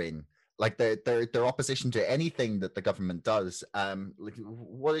disappearing. Like their opposition to anything that the government does. Like,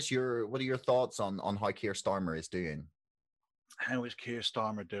 what are your thoughts on how Keir Starmer is doing? How is Keir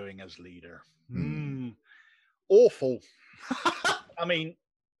Starmer doing as leader? Awful. I mean,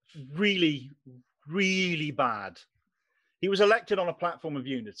 really, really bad. He was elected on a platform of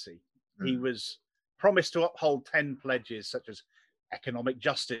unity. He was promised to uphold 10 pledges, such as economic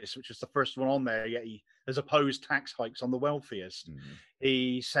justice, which was the first one on there, yet he has opposed tax hikes on the wealthiest.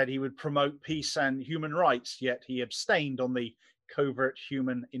 He said he would promote peace and human rights, yet he abstained on the Covert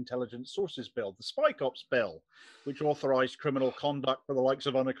Human Intelligence Sources Bill, the Spy Cops Bill, which authorized criminal conduct for the likes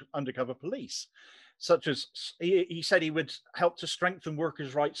of undercover police. Such as he said he would help to strengthen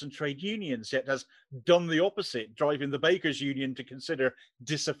workers' rights and trade unions, yet has done the opposite, driving the Bakers Union to consider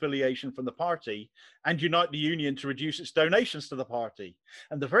disaffiliation from the party and unite the union to reduce its donations to the party.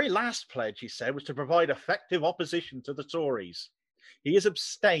 And the very last pledge, he said, was to provide effective opposition to the Tories. He has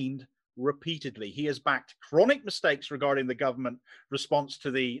abstained repeatedly. He has backed chronic mistakes regarding the government response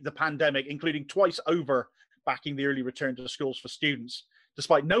to the pandemic, including twice over backing the early return to schools for students,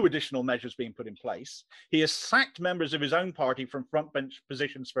 despite no additional measures being put in place. He has sacked members of his own party from frontbench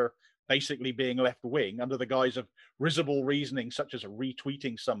positions for basically being left-wing under the guise of risible reasoning, such as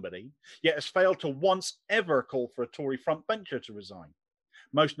retweeting somebody, yet has failed to once ever call for a Tory frontbencher to resign.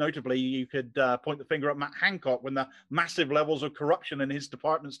 Most notably, you could point the finger at Matt Hancock when the massive levels of corruption in his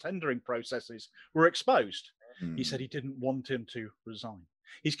department's tendering processes were exposed. He said he didn't want him to resign.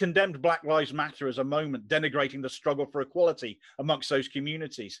 He's condemned Black Lives Matter as a moment, denigrating the struggle for equality amongst those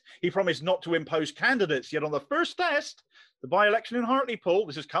communities. He promised not to impose candidates, yet on the first test, the by-election in Hartlepool,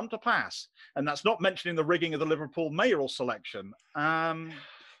 this has come to pass. And that's not mentioning the rigging of the Liverpool mayoral selection.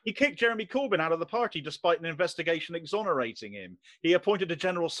 He kicked Jeremy Corbyn out of the party despite an investigation exonerating him. He appointed a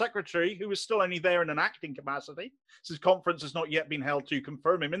general secretary who was still only there in an acting capacity, since conference has not yet been held to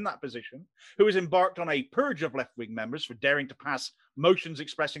confirm him in that position, who has embarked on a purge of left-wing members for daring to pass motions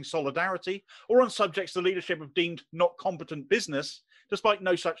expressing solidarity or on subjects the leadership have deemed not competent business, despite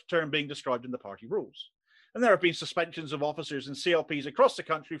no such term being described in the party rules. And there have been suspensions of officers and CLPs across the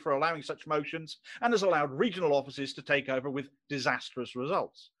country for allowing such motions, and has allowed regional offices to take over with disastrous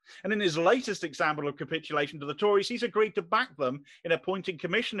results. And in his latest example of capitulation to the Tories, he's agreed to back them in appointing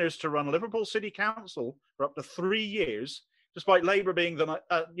commissioners to run Liverpool City Council for up to 3 years, despite Labour being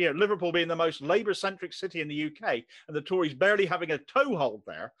Liverpool being the most Labour-centric city in the UK, and the Tories barely having a toehold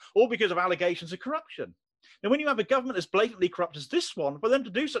there, all because of allegations of corruption. Now, when you have a government as blatantly corrupt as this one, for them to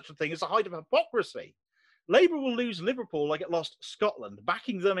do such a thing is a height of hypocrisy. Labour will lose Liverpool like it lost Scotland.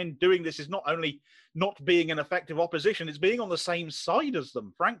 Backing them in doing this is not only not being an effective opposition, it's being on the same side as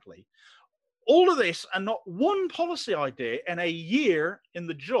them, frankly. All of this and not one policy idea in a year in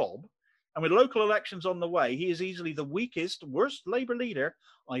the job, and with local elections on the way, he is easily the weakest, worst Labour leader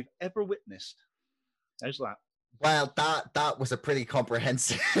I've ever witnessed. How's that? Well, that was a pretty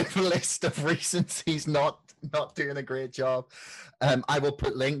comprehensive list of reasons he's not doing a great job. I will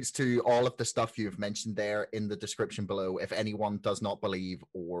put links to all of the stuff you've mentioned there in the description below if anyone does not believe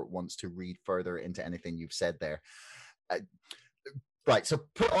or wants to read further into anything you've said there. Right, so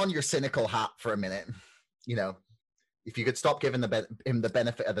put on your cynical hat for a minute. You know, if you could stop giving him the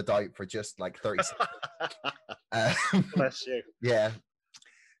benefit of the doubt for just like 30 seconds. Bless you. Yeah.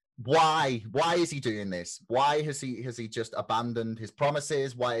 Why is he doing this? Why has he just abandoned his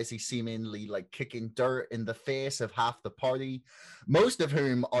promises? Why is he seemingly like kicking dirt in the face of half the party, most of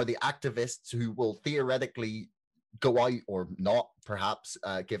whom are the activists who will theoretically go out or not, perhaps,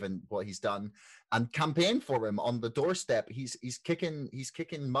 given what he's done, and campaign for him on the doorstep? He's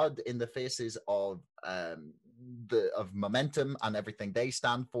kicking mud in the faces of Momentum and everything they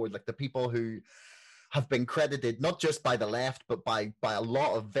stand for, like the people who have been credited not just by the left, but by a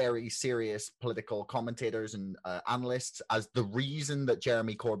lot of very serious political commentators and analysts as the reason that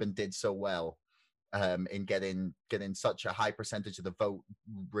Jeremy Corbyn did so well in getting such a high percentage of the vote,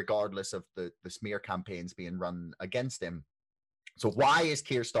 regardless of the smear campaigns being run against him. So why is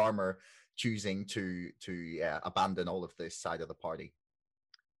Keir Starmer choosing to abandon all of this side of the party?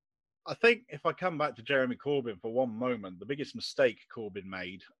 I think if I come back to Jeremy Corbyn for one moment, the biggest mistake Corbyn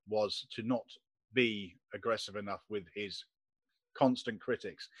made was to not be aggressive enough with his constant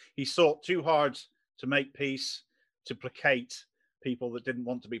critics. He sought too hard to make peace, to placate people that didn't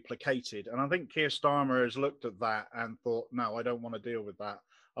want to be placated. And I think Keir Starmer has looked at that and thought, no, I don't want to deal with that.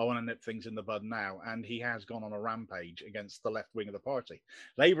 I want to nip things in the bud now. And he has gone on a rampage against the left wing of the party.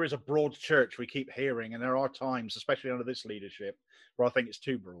 Labour is a broad church, we keep hearing, and there are times, especially under this leadership, where I think it's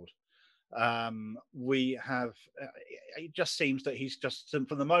too broad. We have, it just seems that he's just,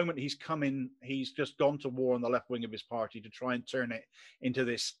 from the moment he's come in, he's just gone to war on the left wing of his party to try and turn it into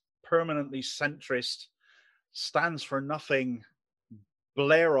this permanently centrist, stands for nothing,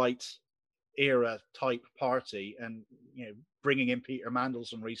 Blairite era type party. And bringing in Peter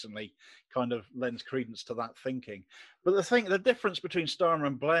Mandelson recently kind of lends credence to that thinking. But the difference between Starmer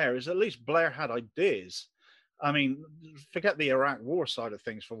and Blair is at least Blair had ideas. I mean, forget the Iraq war side of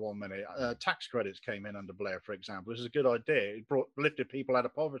things for 1 minute. Tax credits came in under Blair, for example. This is a good idea. It lifted people out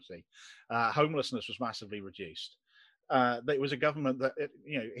of poverty. Homelessness was massively reduced. It was a government that,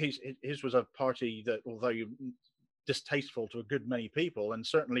 his was a party that, although distasteful to a good many people, and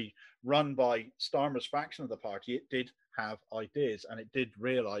certainly run by Starmer's faction of the party, it did have ideas, and it did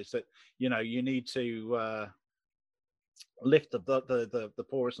realize that, you need to lift the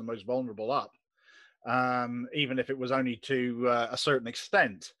poorest and most vulnerable up. Even if it was only to a certain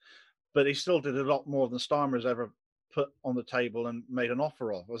extent. But he still did a lot more than Starmer's ever put on the table and made an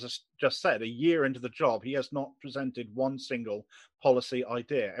offer of. As I just said, a year into the job, he has not presented one single policy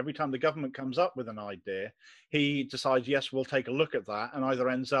idea. Every time the government comes up with an idea, he decides, yes, we'll take a look at that, and either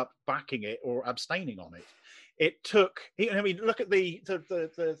ends up backing it or abstaining on it. It took, look at the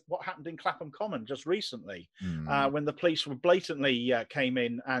what happened in Clapham Common just recently, when the police were blatantly came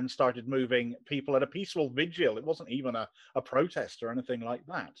in and started moving people at a peaceful vigil. It wasn't even a protest or anything like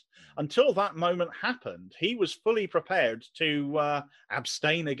that. Until that moment happened, he was fully prepared to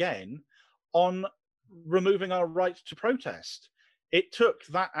abstain again on removing our right to protest. It took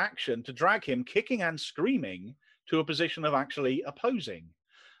that action to drag him kicking and screaming to a position of actually opposing.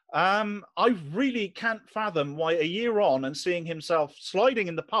 I really can't fathom why a year on and seeing himself sliding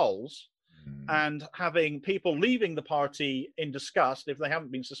in the polls and having people leaving the party in disgust if they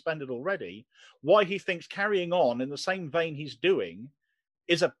haven't been suspended already, why he thinks carrying on in the same vein he's doing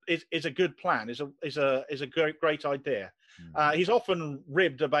is a good plan, is a great idea. He's often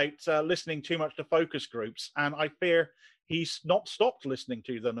ribbed about listening too much to focus groups, and I fear he's not stopped listening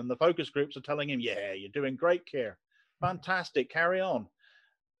to them, and the focus groups are telling him, yeah, you're doing great, Keir. Fantastic, carry on.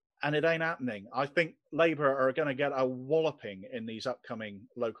 And it ain't happening. I think Labour are going to get a walloping in these upcoming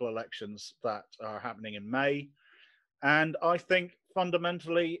local elections that are happening in May. And I think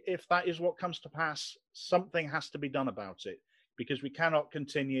fundamentally, if that is what comes to pass, something has to be done about it, because we cannot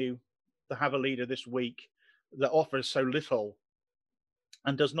continue to have a leader this week that offers so little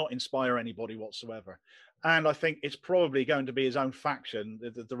and does not inspire anybody whatsoever. And I think it's probably going to be his own faction,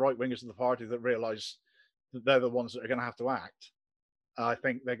 the right wingers of the party, that realise that they're the ones that are going to have to act. I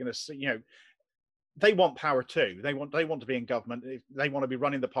think they're going to see, they want power too. They want to be in government. They want to be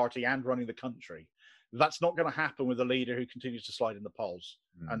running the party and running the country. That's not going to happen with a leader who continues to slide in the polls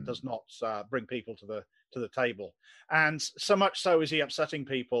and does not bring people to the table. And so much so is he upsetting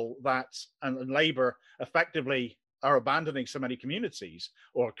people that, and Labour effectively are abandoning so many communities,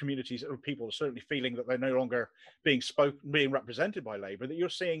 or people are certainly feeling that they're no longer being represented by Labour, that you're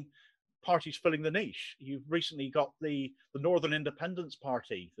seeing parties filling the niche. You've recently got the Northern Independence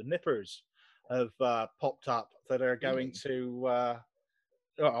Party, the Nippers, have popped up that are going to,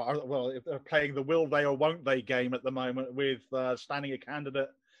 if they're playing the will they or won't they game at the moment with standing a candidate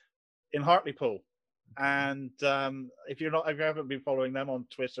in Hartlepool. And if you haven't been following them on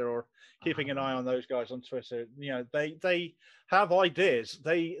Twitter or keeping an eye on those guys on Twitter, they have ideas.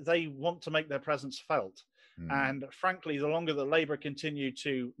 They want to make their presence felt. And frankly, the longer the Labour continue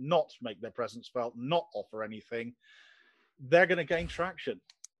to not make their presence felt, not offer anything, they're going to gain traction.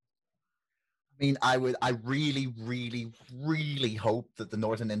 I mean, I really, really, really hope that the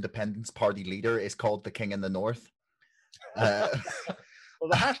Northern Independence Party leader is called the King in the North. Well,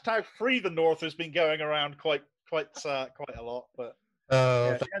 the hashtag Free the North has been going around quite a lot. But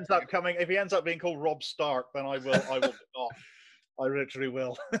if he ends up being called Rob Stark, then I will not. I literally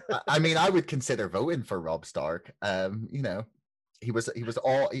will. I mean, I would consider voting for Rob Stark. He was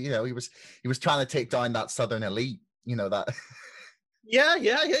trying to take down that Southern elite. That. Yeah.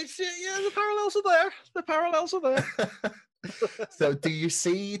 The parallels are there. The parallels are there. So, do you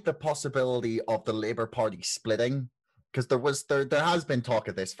see the possibility of the Labour Party splitting? Because there has been talk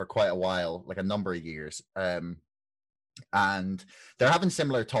of this for quite a while, like a number of years. And they're having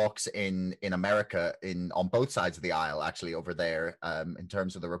similar talks in America on both sides of the aisle, actually, over there, in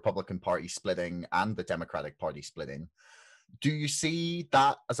terms of the Republican Party splitting and the Democratic Party splitting. Do you see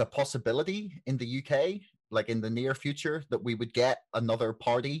that as a possibility in the UK? like in the near future, that we would get another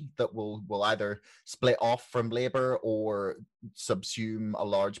party that will either split off from Labour or subsume a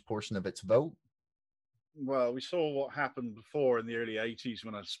large portion of its vote? Well, we saw what happened before in the early 80s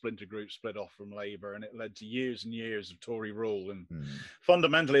when a splinter group split off from Labour, and it led to years and years of Tory rule. And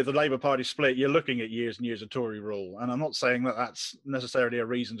fundamentally, if the Labour Party split, you're looking at years and years of Tory rule. And I'm not saying that that's necessarily a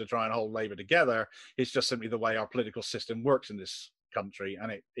reason to try and hold Labour together. It's just simply the way our political system works in this country,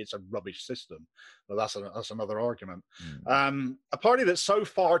 and it's a rubbish system. But that's another argument. A party that's so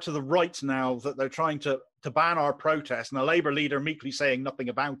far to the right now that they're trying to ban our protest, and a Labour leader meekly saying nothing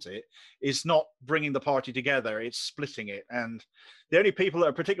about it, is not bringing the party together. It's splitting it. And the only people that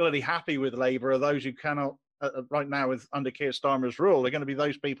are particularly happy with Labour are those who cannot, right now, under Keir Starmer's rule, they're going to be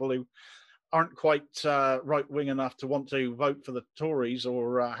those people who aren't quite right-wing enough to want to vote for the Tories,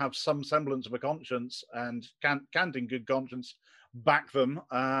 or have some semblance of a conscience and can't in good conscience back them.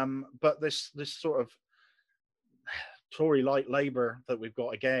 But this sort of Tory light Labour that we've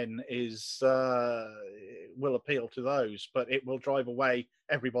got again is will appeal to those, but it will drive away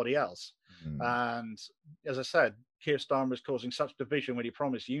everybody else. And as I said, Keir Starmer is causing such division when he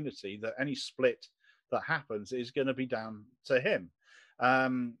promised unity that any split that happens is going to be down to him.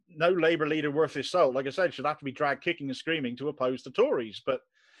 No Labour leader worth his salt, like I said, should have to be dragged kicking and screaming to oppose the Tories. But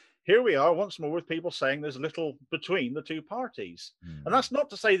here we are once more with people saying there's little between the two parties. And that's not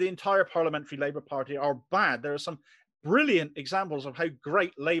to say the entire Parliamentary Labour Party are bad. There are some brilliant examples of how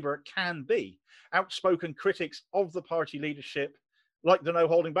great Labour can be. Outspoken critics of the party leadership, like the No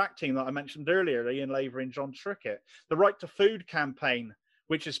Holding Back team that I mentioned earlier, Ian Lavery and John Trickett. The Right to Food campaign,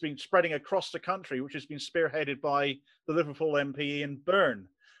 which has been spreading across the country, which has been spearheaded by the Liverpool MP Ian Byrne.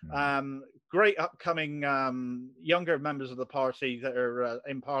 Great upcoming younger members of the party that are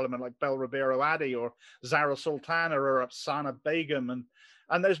in Parliament, like Bel Ribeiro Addy or Zara Sultana or Afsana Begum,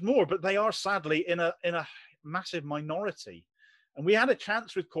 and there's more, but they are sadly in a massive minority. And we had a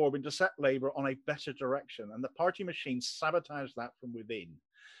chance with Corbyn to set Labour on a better direction, and the party machine sabotaged that from within.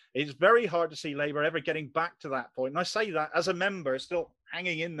 It's very hard to see Labour ever getting back to that point. And I say that as a member, still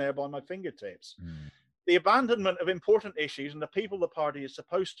hanging in there by my fingertips. The abandonment of important issues and the people the party is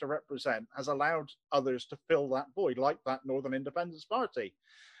supposed to represent has allowed others to fill that void, like that Northern Independence Party.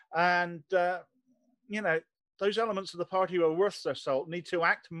 And, those elements of the party who are worth their salt need to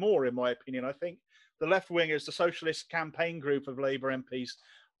act more, in my opinion. I think the left-wingers, the socialist campaign group of Labour MPs,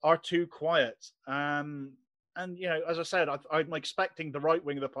 are too quiet. And, as I said, I'm expecting the right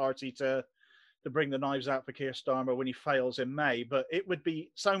wing of the party to bring the knives out for Keir Starmer when he fails in May. But it would be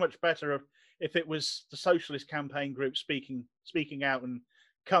so much better if it was the socialist campaign group speaking out, and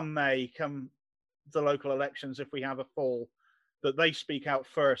come May, come the local elections, if we have a fall, that they speak out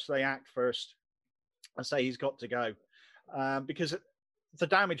first, they act first, and say he's got to go. Because the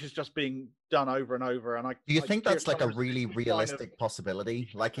damage is just being done over and over. And do you think that's like a really realistic possibility?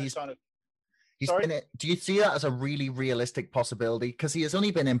 Like he's been. Do you see that as a really realistic possibility? Because he has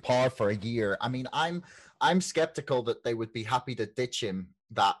only been in power for a year. I mean, I'm skeptical that they would be happy to ditch him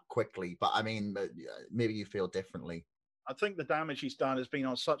that quickly. But I mean, maybe you feel differently. I think the damage he's done has been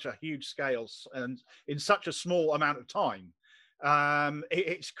on such a huge scale and in such a small amount of time.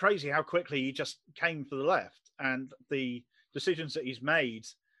 It's crazy how quickly he just came for the left, and the decisions that he's made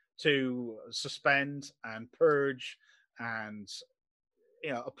to suspend and purge and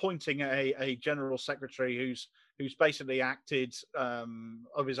appointing a general secretary who's basically acted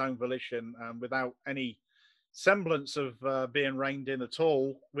of his own volition, without any semblance of being reined in at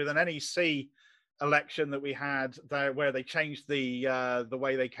all, with an NEC election that we had there where they changed the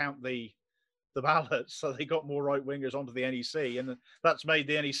way they count the ballots, so they got more right wingers onto the NEC, and that's made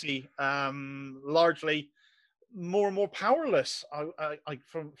the NEC largely more and more powerless.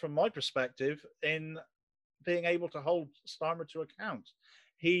 From my perspective, in being able to hold Starmer to account.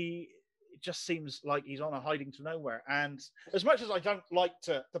 It just seems like he's on a hiding to nowhere. And as much as I don't like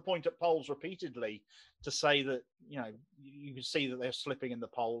to point at polls repeatedly to say that, you can see that they're slipping in the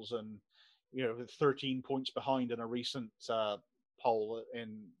polls, and, 13 points behind in a recent poll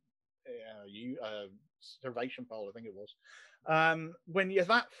in Survation poll, I think it was. When you're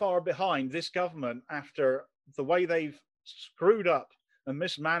that far behind, this government, after the way they've screwed up and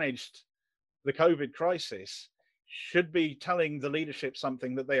mismanaged the COVID crisis, should be telling the leadership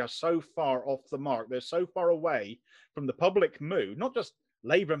something, that they are so far off the mark. They're so far away from the public mood, not just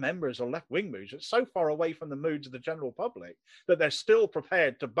Labour members or left-wing moods. It's so far away from the moods of the general public that they're still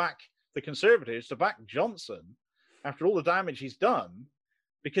prepared to back the Conservatives, to back Johnson after all the damage he's done,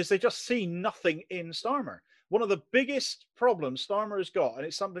 because they just see nothing in Starmer. One of the biggest problems Starmer has got, and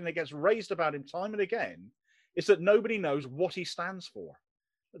it's something that gets raised about him time and again, is that nobody knows what he stands for.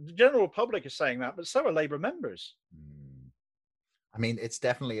 The general public is saying that, but so are Labour members. I mean, it's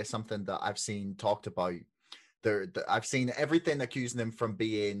definitely something that I've seen talked about. I've seen everything accusing him from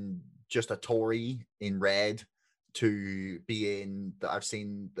being just a Tory in red to being. I've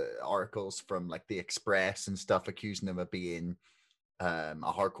seen the articles from like the Express and stuff accusing him of being a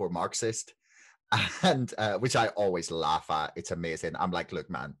hardcore Marxist, and which I always laugh at. It's amazing. I'm like, look,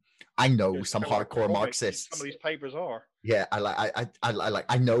 man, I know some hardcore Marxists. Some of these papers are. Yeah,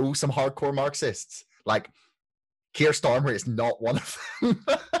 I know some hardcore Marxists. Like Keir Starmer is not one of them.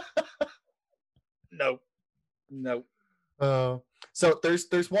 No. So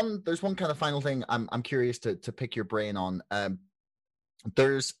there's one kind of final thing I'm curious to pick your brain on.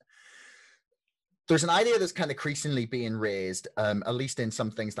 There's an idea that's kind of increasingly being raised, at least in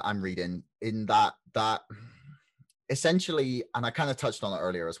some things that I'm reading, in that essentially, and I kind of touched on it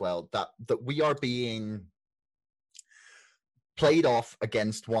earlier as well, that we are being played off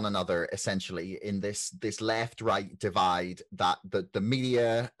against one another essentially in this left-right divide that the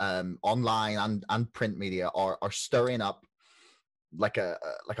media, online and print media are stirring up like a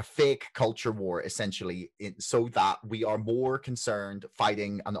fake culture war essentially, so that we are more concerned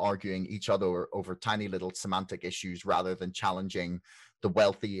fighting and arguing each other over tiny little semantic issues rather than challenging the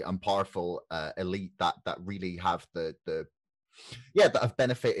wealthy and powerful elite that really have that have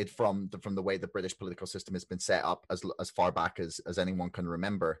benefited from the way the British political system has been set up as far back as anyone can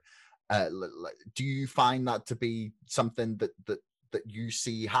remember. Do you find that to be something that you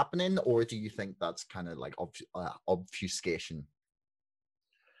see happening, or do you think that's kind of like obfuscation?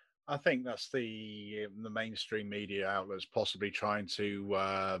 I think that's the mainstream media outlets possibly trying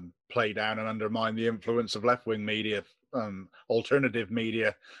to play down and undermine the influence of left-wing media, alternative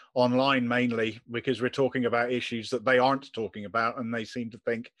media, online mainly, because we're talking about issues that they aren't talking about, and they seem to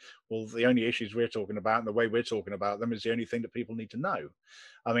think, well, the only issues we're talking about and the way we're talking about them is the only thing that people need to know.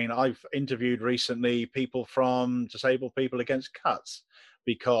 I mean, I've interviewed recently people from Disabled People Against Cuts,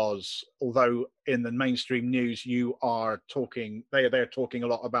 because although in the mainstream news you are talking, they're talking a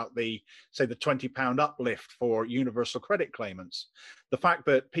lot about the £20 uplift for universal credit claimants, the fact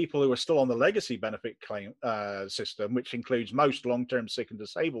that people who are still on the legacy benefit claim system, which includes most long-term sick and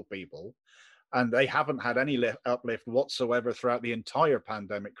disabled people, and they haven't had any uplift whatsoever throughout the entire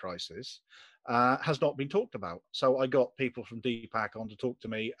pandemic crisis, has not been talked about. So I got people from DPAC on to talk to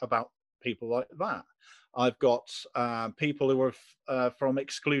me about people like that. I've got people who are from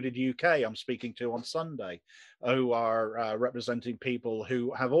Excluded UK I'm speaking to on Sunday, who are representing people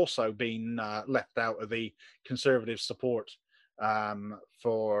who have also been left out of the Conservative support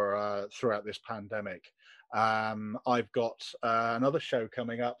for throughout this pandemic. I've got another show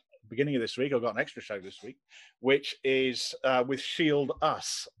coming up beginning of this week. I've got an extra show this week, which is with Shield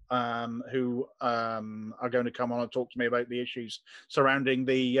Us, who are going to come on and talk to me about the issues surrounding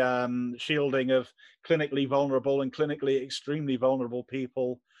the shielding of clinically vulnerable and clinically extremely vulnerable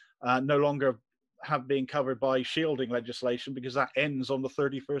people, no longer have been covered by shielding legislation because that ends on the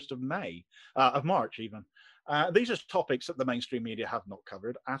 31st of March even. These are topics that the mainstream media have not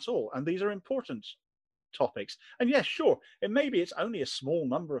covered at all, and these are important topics. And yes, sure, it maybe it's only a small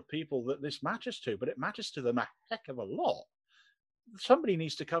number of people that this matters to, but it matters to them a heck of a lot. Somebody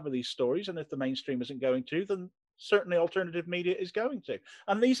needs to cover these stories, and if the mainstream isn't going to, then certainly alternative media is going to.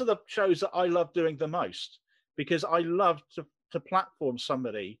 And these are the shows that I love doing the most, because I love to platform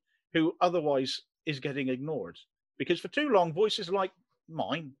somebody who otherwise is getting ignored. Because for too long, voices like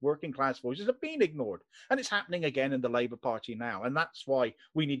mine, working class voices, have been ignored, and it's happening again in the Labour Party now, and that's why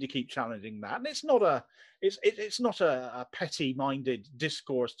we need to keep challenging that. And it's not a petty-minded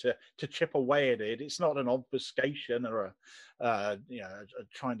discourse to chip away at it. It's not an obfuscation or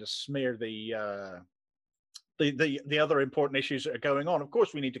trying to smear the other important issues that are going on. Of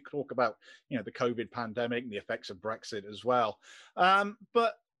course, we need to talk about the COVID pandemic and the effects of Brexit as well.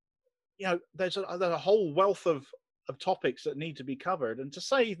 But there's a whole wealth of topics that need to be covered, and to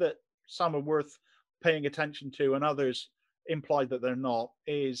say that some are worth paying attention to and others imply that they're not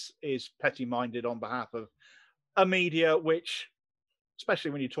is petty-minded on behalf of a media which,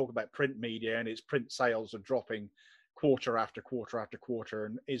 especially when you talk about print media and its print sales are dropping quarter after quarter after quarter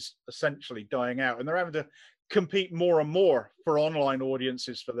and is essentially dying out, and they're having to compete more and more for online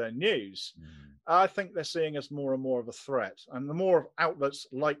audiences for their news. I think they're seeing us more and more of a threat, and the more outlets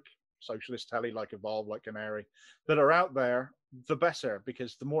like Socialist Telly, like Evolve, like Canary, that are out there, the better,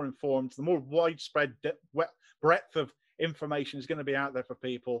 because the more informed, the more widespread breadth of information is going to be out there for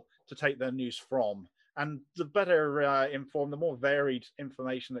people to take their news from. And the better informed, the more varied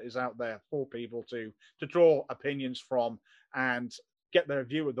information that is out there for people to draw opinions from and get their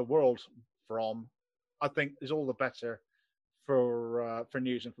view of the world from, I think is all the better for for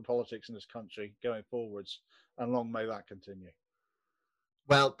news and for politics in this country going forwards, and long may that continue.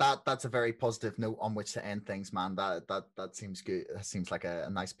 Well, that's a very positive note on which to end things, man. That seems good. That seems like a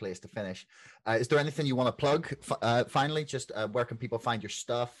nice place to finish. Is there anything you want to plug? Finally, just where can people find your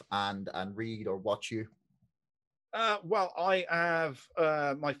stuff and read or watch you? Well, I have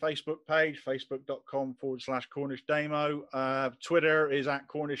my Facebook page, facebook.com/Cornish Damo. Twitter is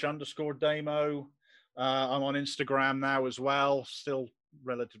 @Cornish_Damo. I'm on Instagram now as well, still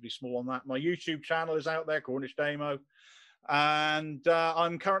relatively small on that. My YouTube channel is out there, Cornish Damo. And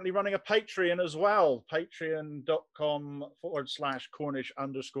I'm currently running a Patreon as well,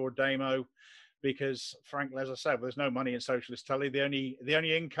 patreon.com/Cornish_Damo, because frankly, as I said, there's no money in Socialist Telly. The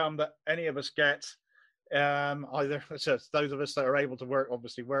only income that any of us get, either so those of us that are able to work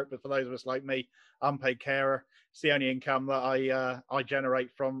obviously work, but for those of us like me, unpaid carer, it's the only income that I generate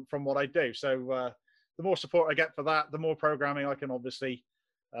from what I do. So the more support I get for that, the more programming I can obviously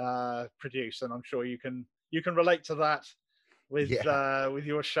produce, and I'm sure you can relate to that with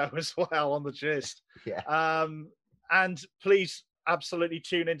your show as well on The Gist. And please absolutely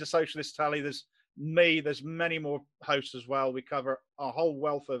tune into Socialist Telly. There's many more hosts as well. We cover a whole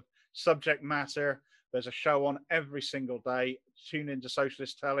wealth of subject matter. There's a show on every single day. Tune into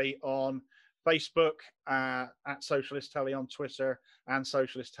Socialist Telly on Facebook, at Socialist Telly on Twitter, and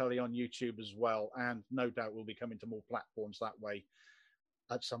Socialist Telly on YouTube as well. And no doubt we'll be coming to more platforms that way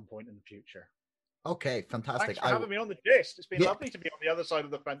at some point in the future. Okay, fantastic. Thanks for having me on The Gist. It's been lovely to be on the other side of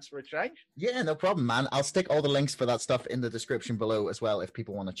the fence for a change. Yeah, no problem, man. I'll stick all the links for that stuff in the description below as well if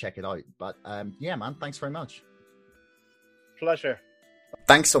people want to check it out. But yeah, man, thanks very much. Pleasure.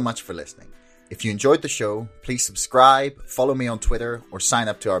 Thanks so much for listening. If you enjoyed the show, please subscribe, follow me on Twitter, or sign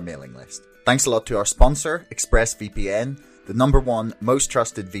up to our mailing list. Thanks a lot to our sponsor, ExpressVPN, the #1 most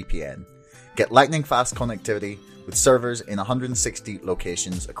trusted VPN. Get lightning fast connectivity with servers in 160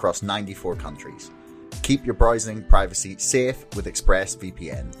 locations across 94 countries. Keep your browsing privacy safe with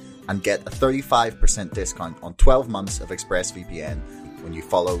ExpressVPN and get a 35% discount on 12 months of ExpressVPN when you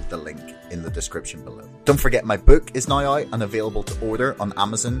follow the link in the description below. Don't forget my book is now out and available to order on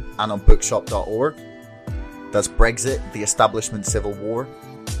Amazon and on bookshop.org. That's Brexit, the Establishment Civil War.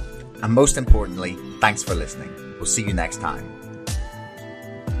 And most importantly, thanks for listening. We'll see you next time.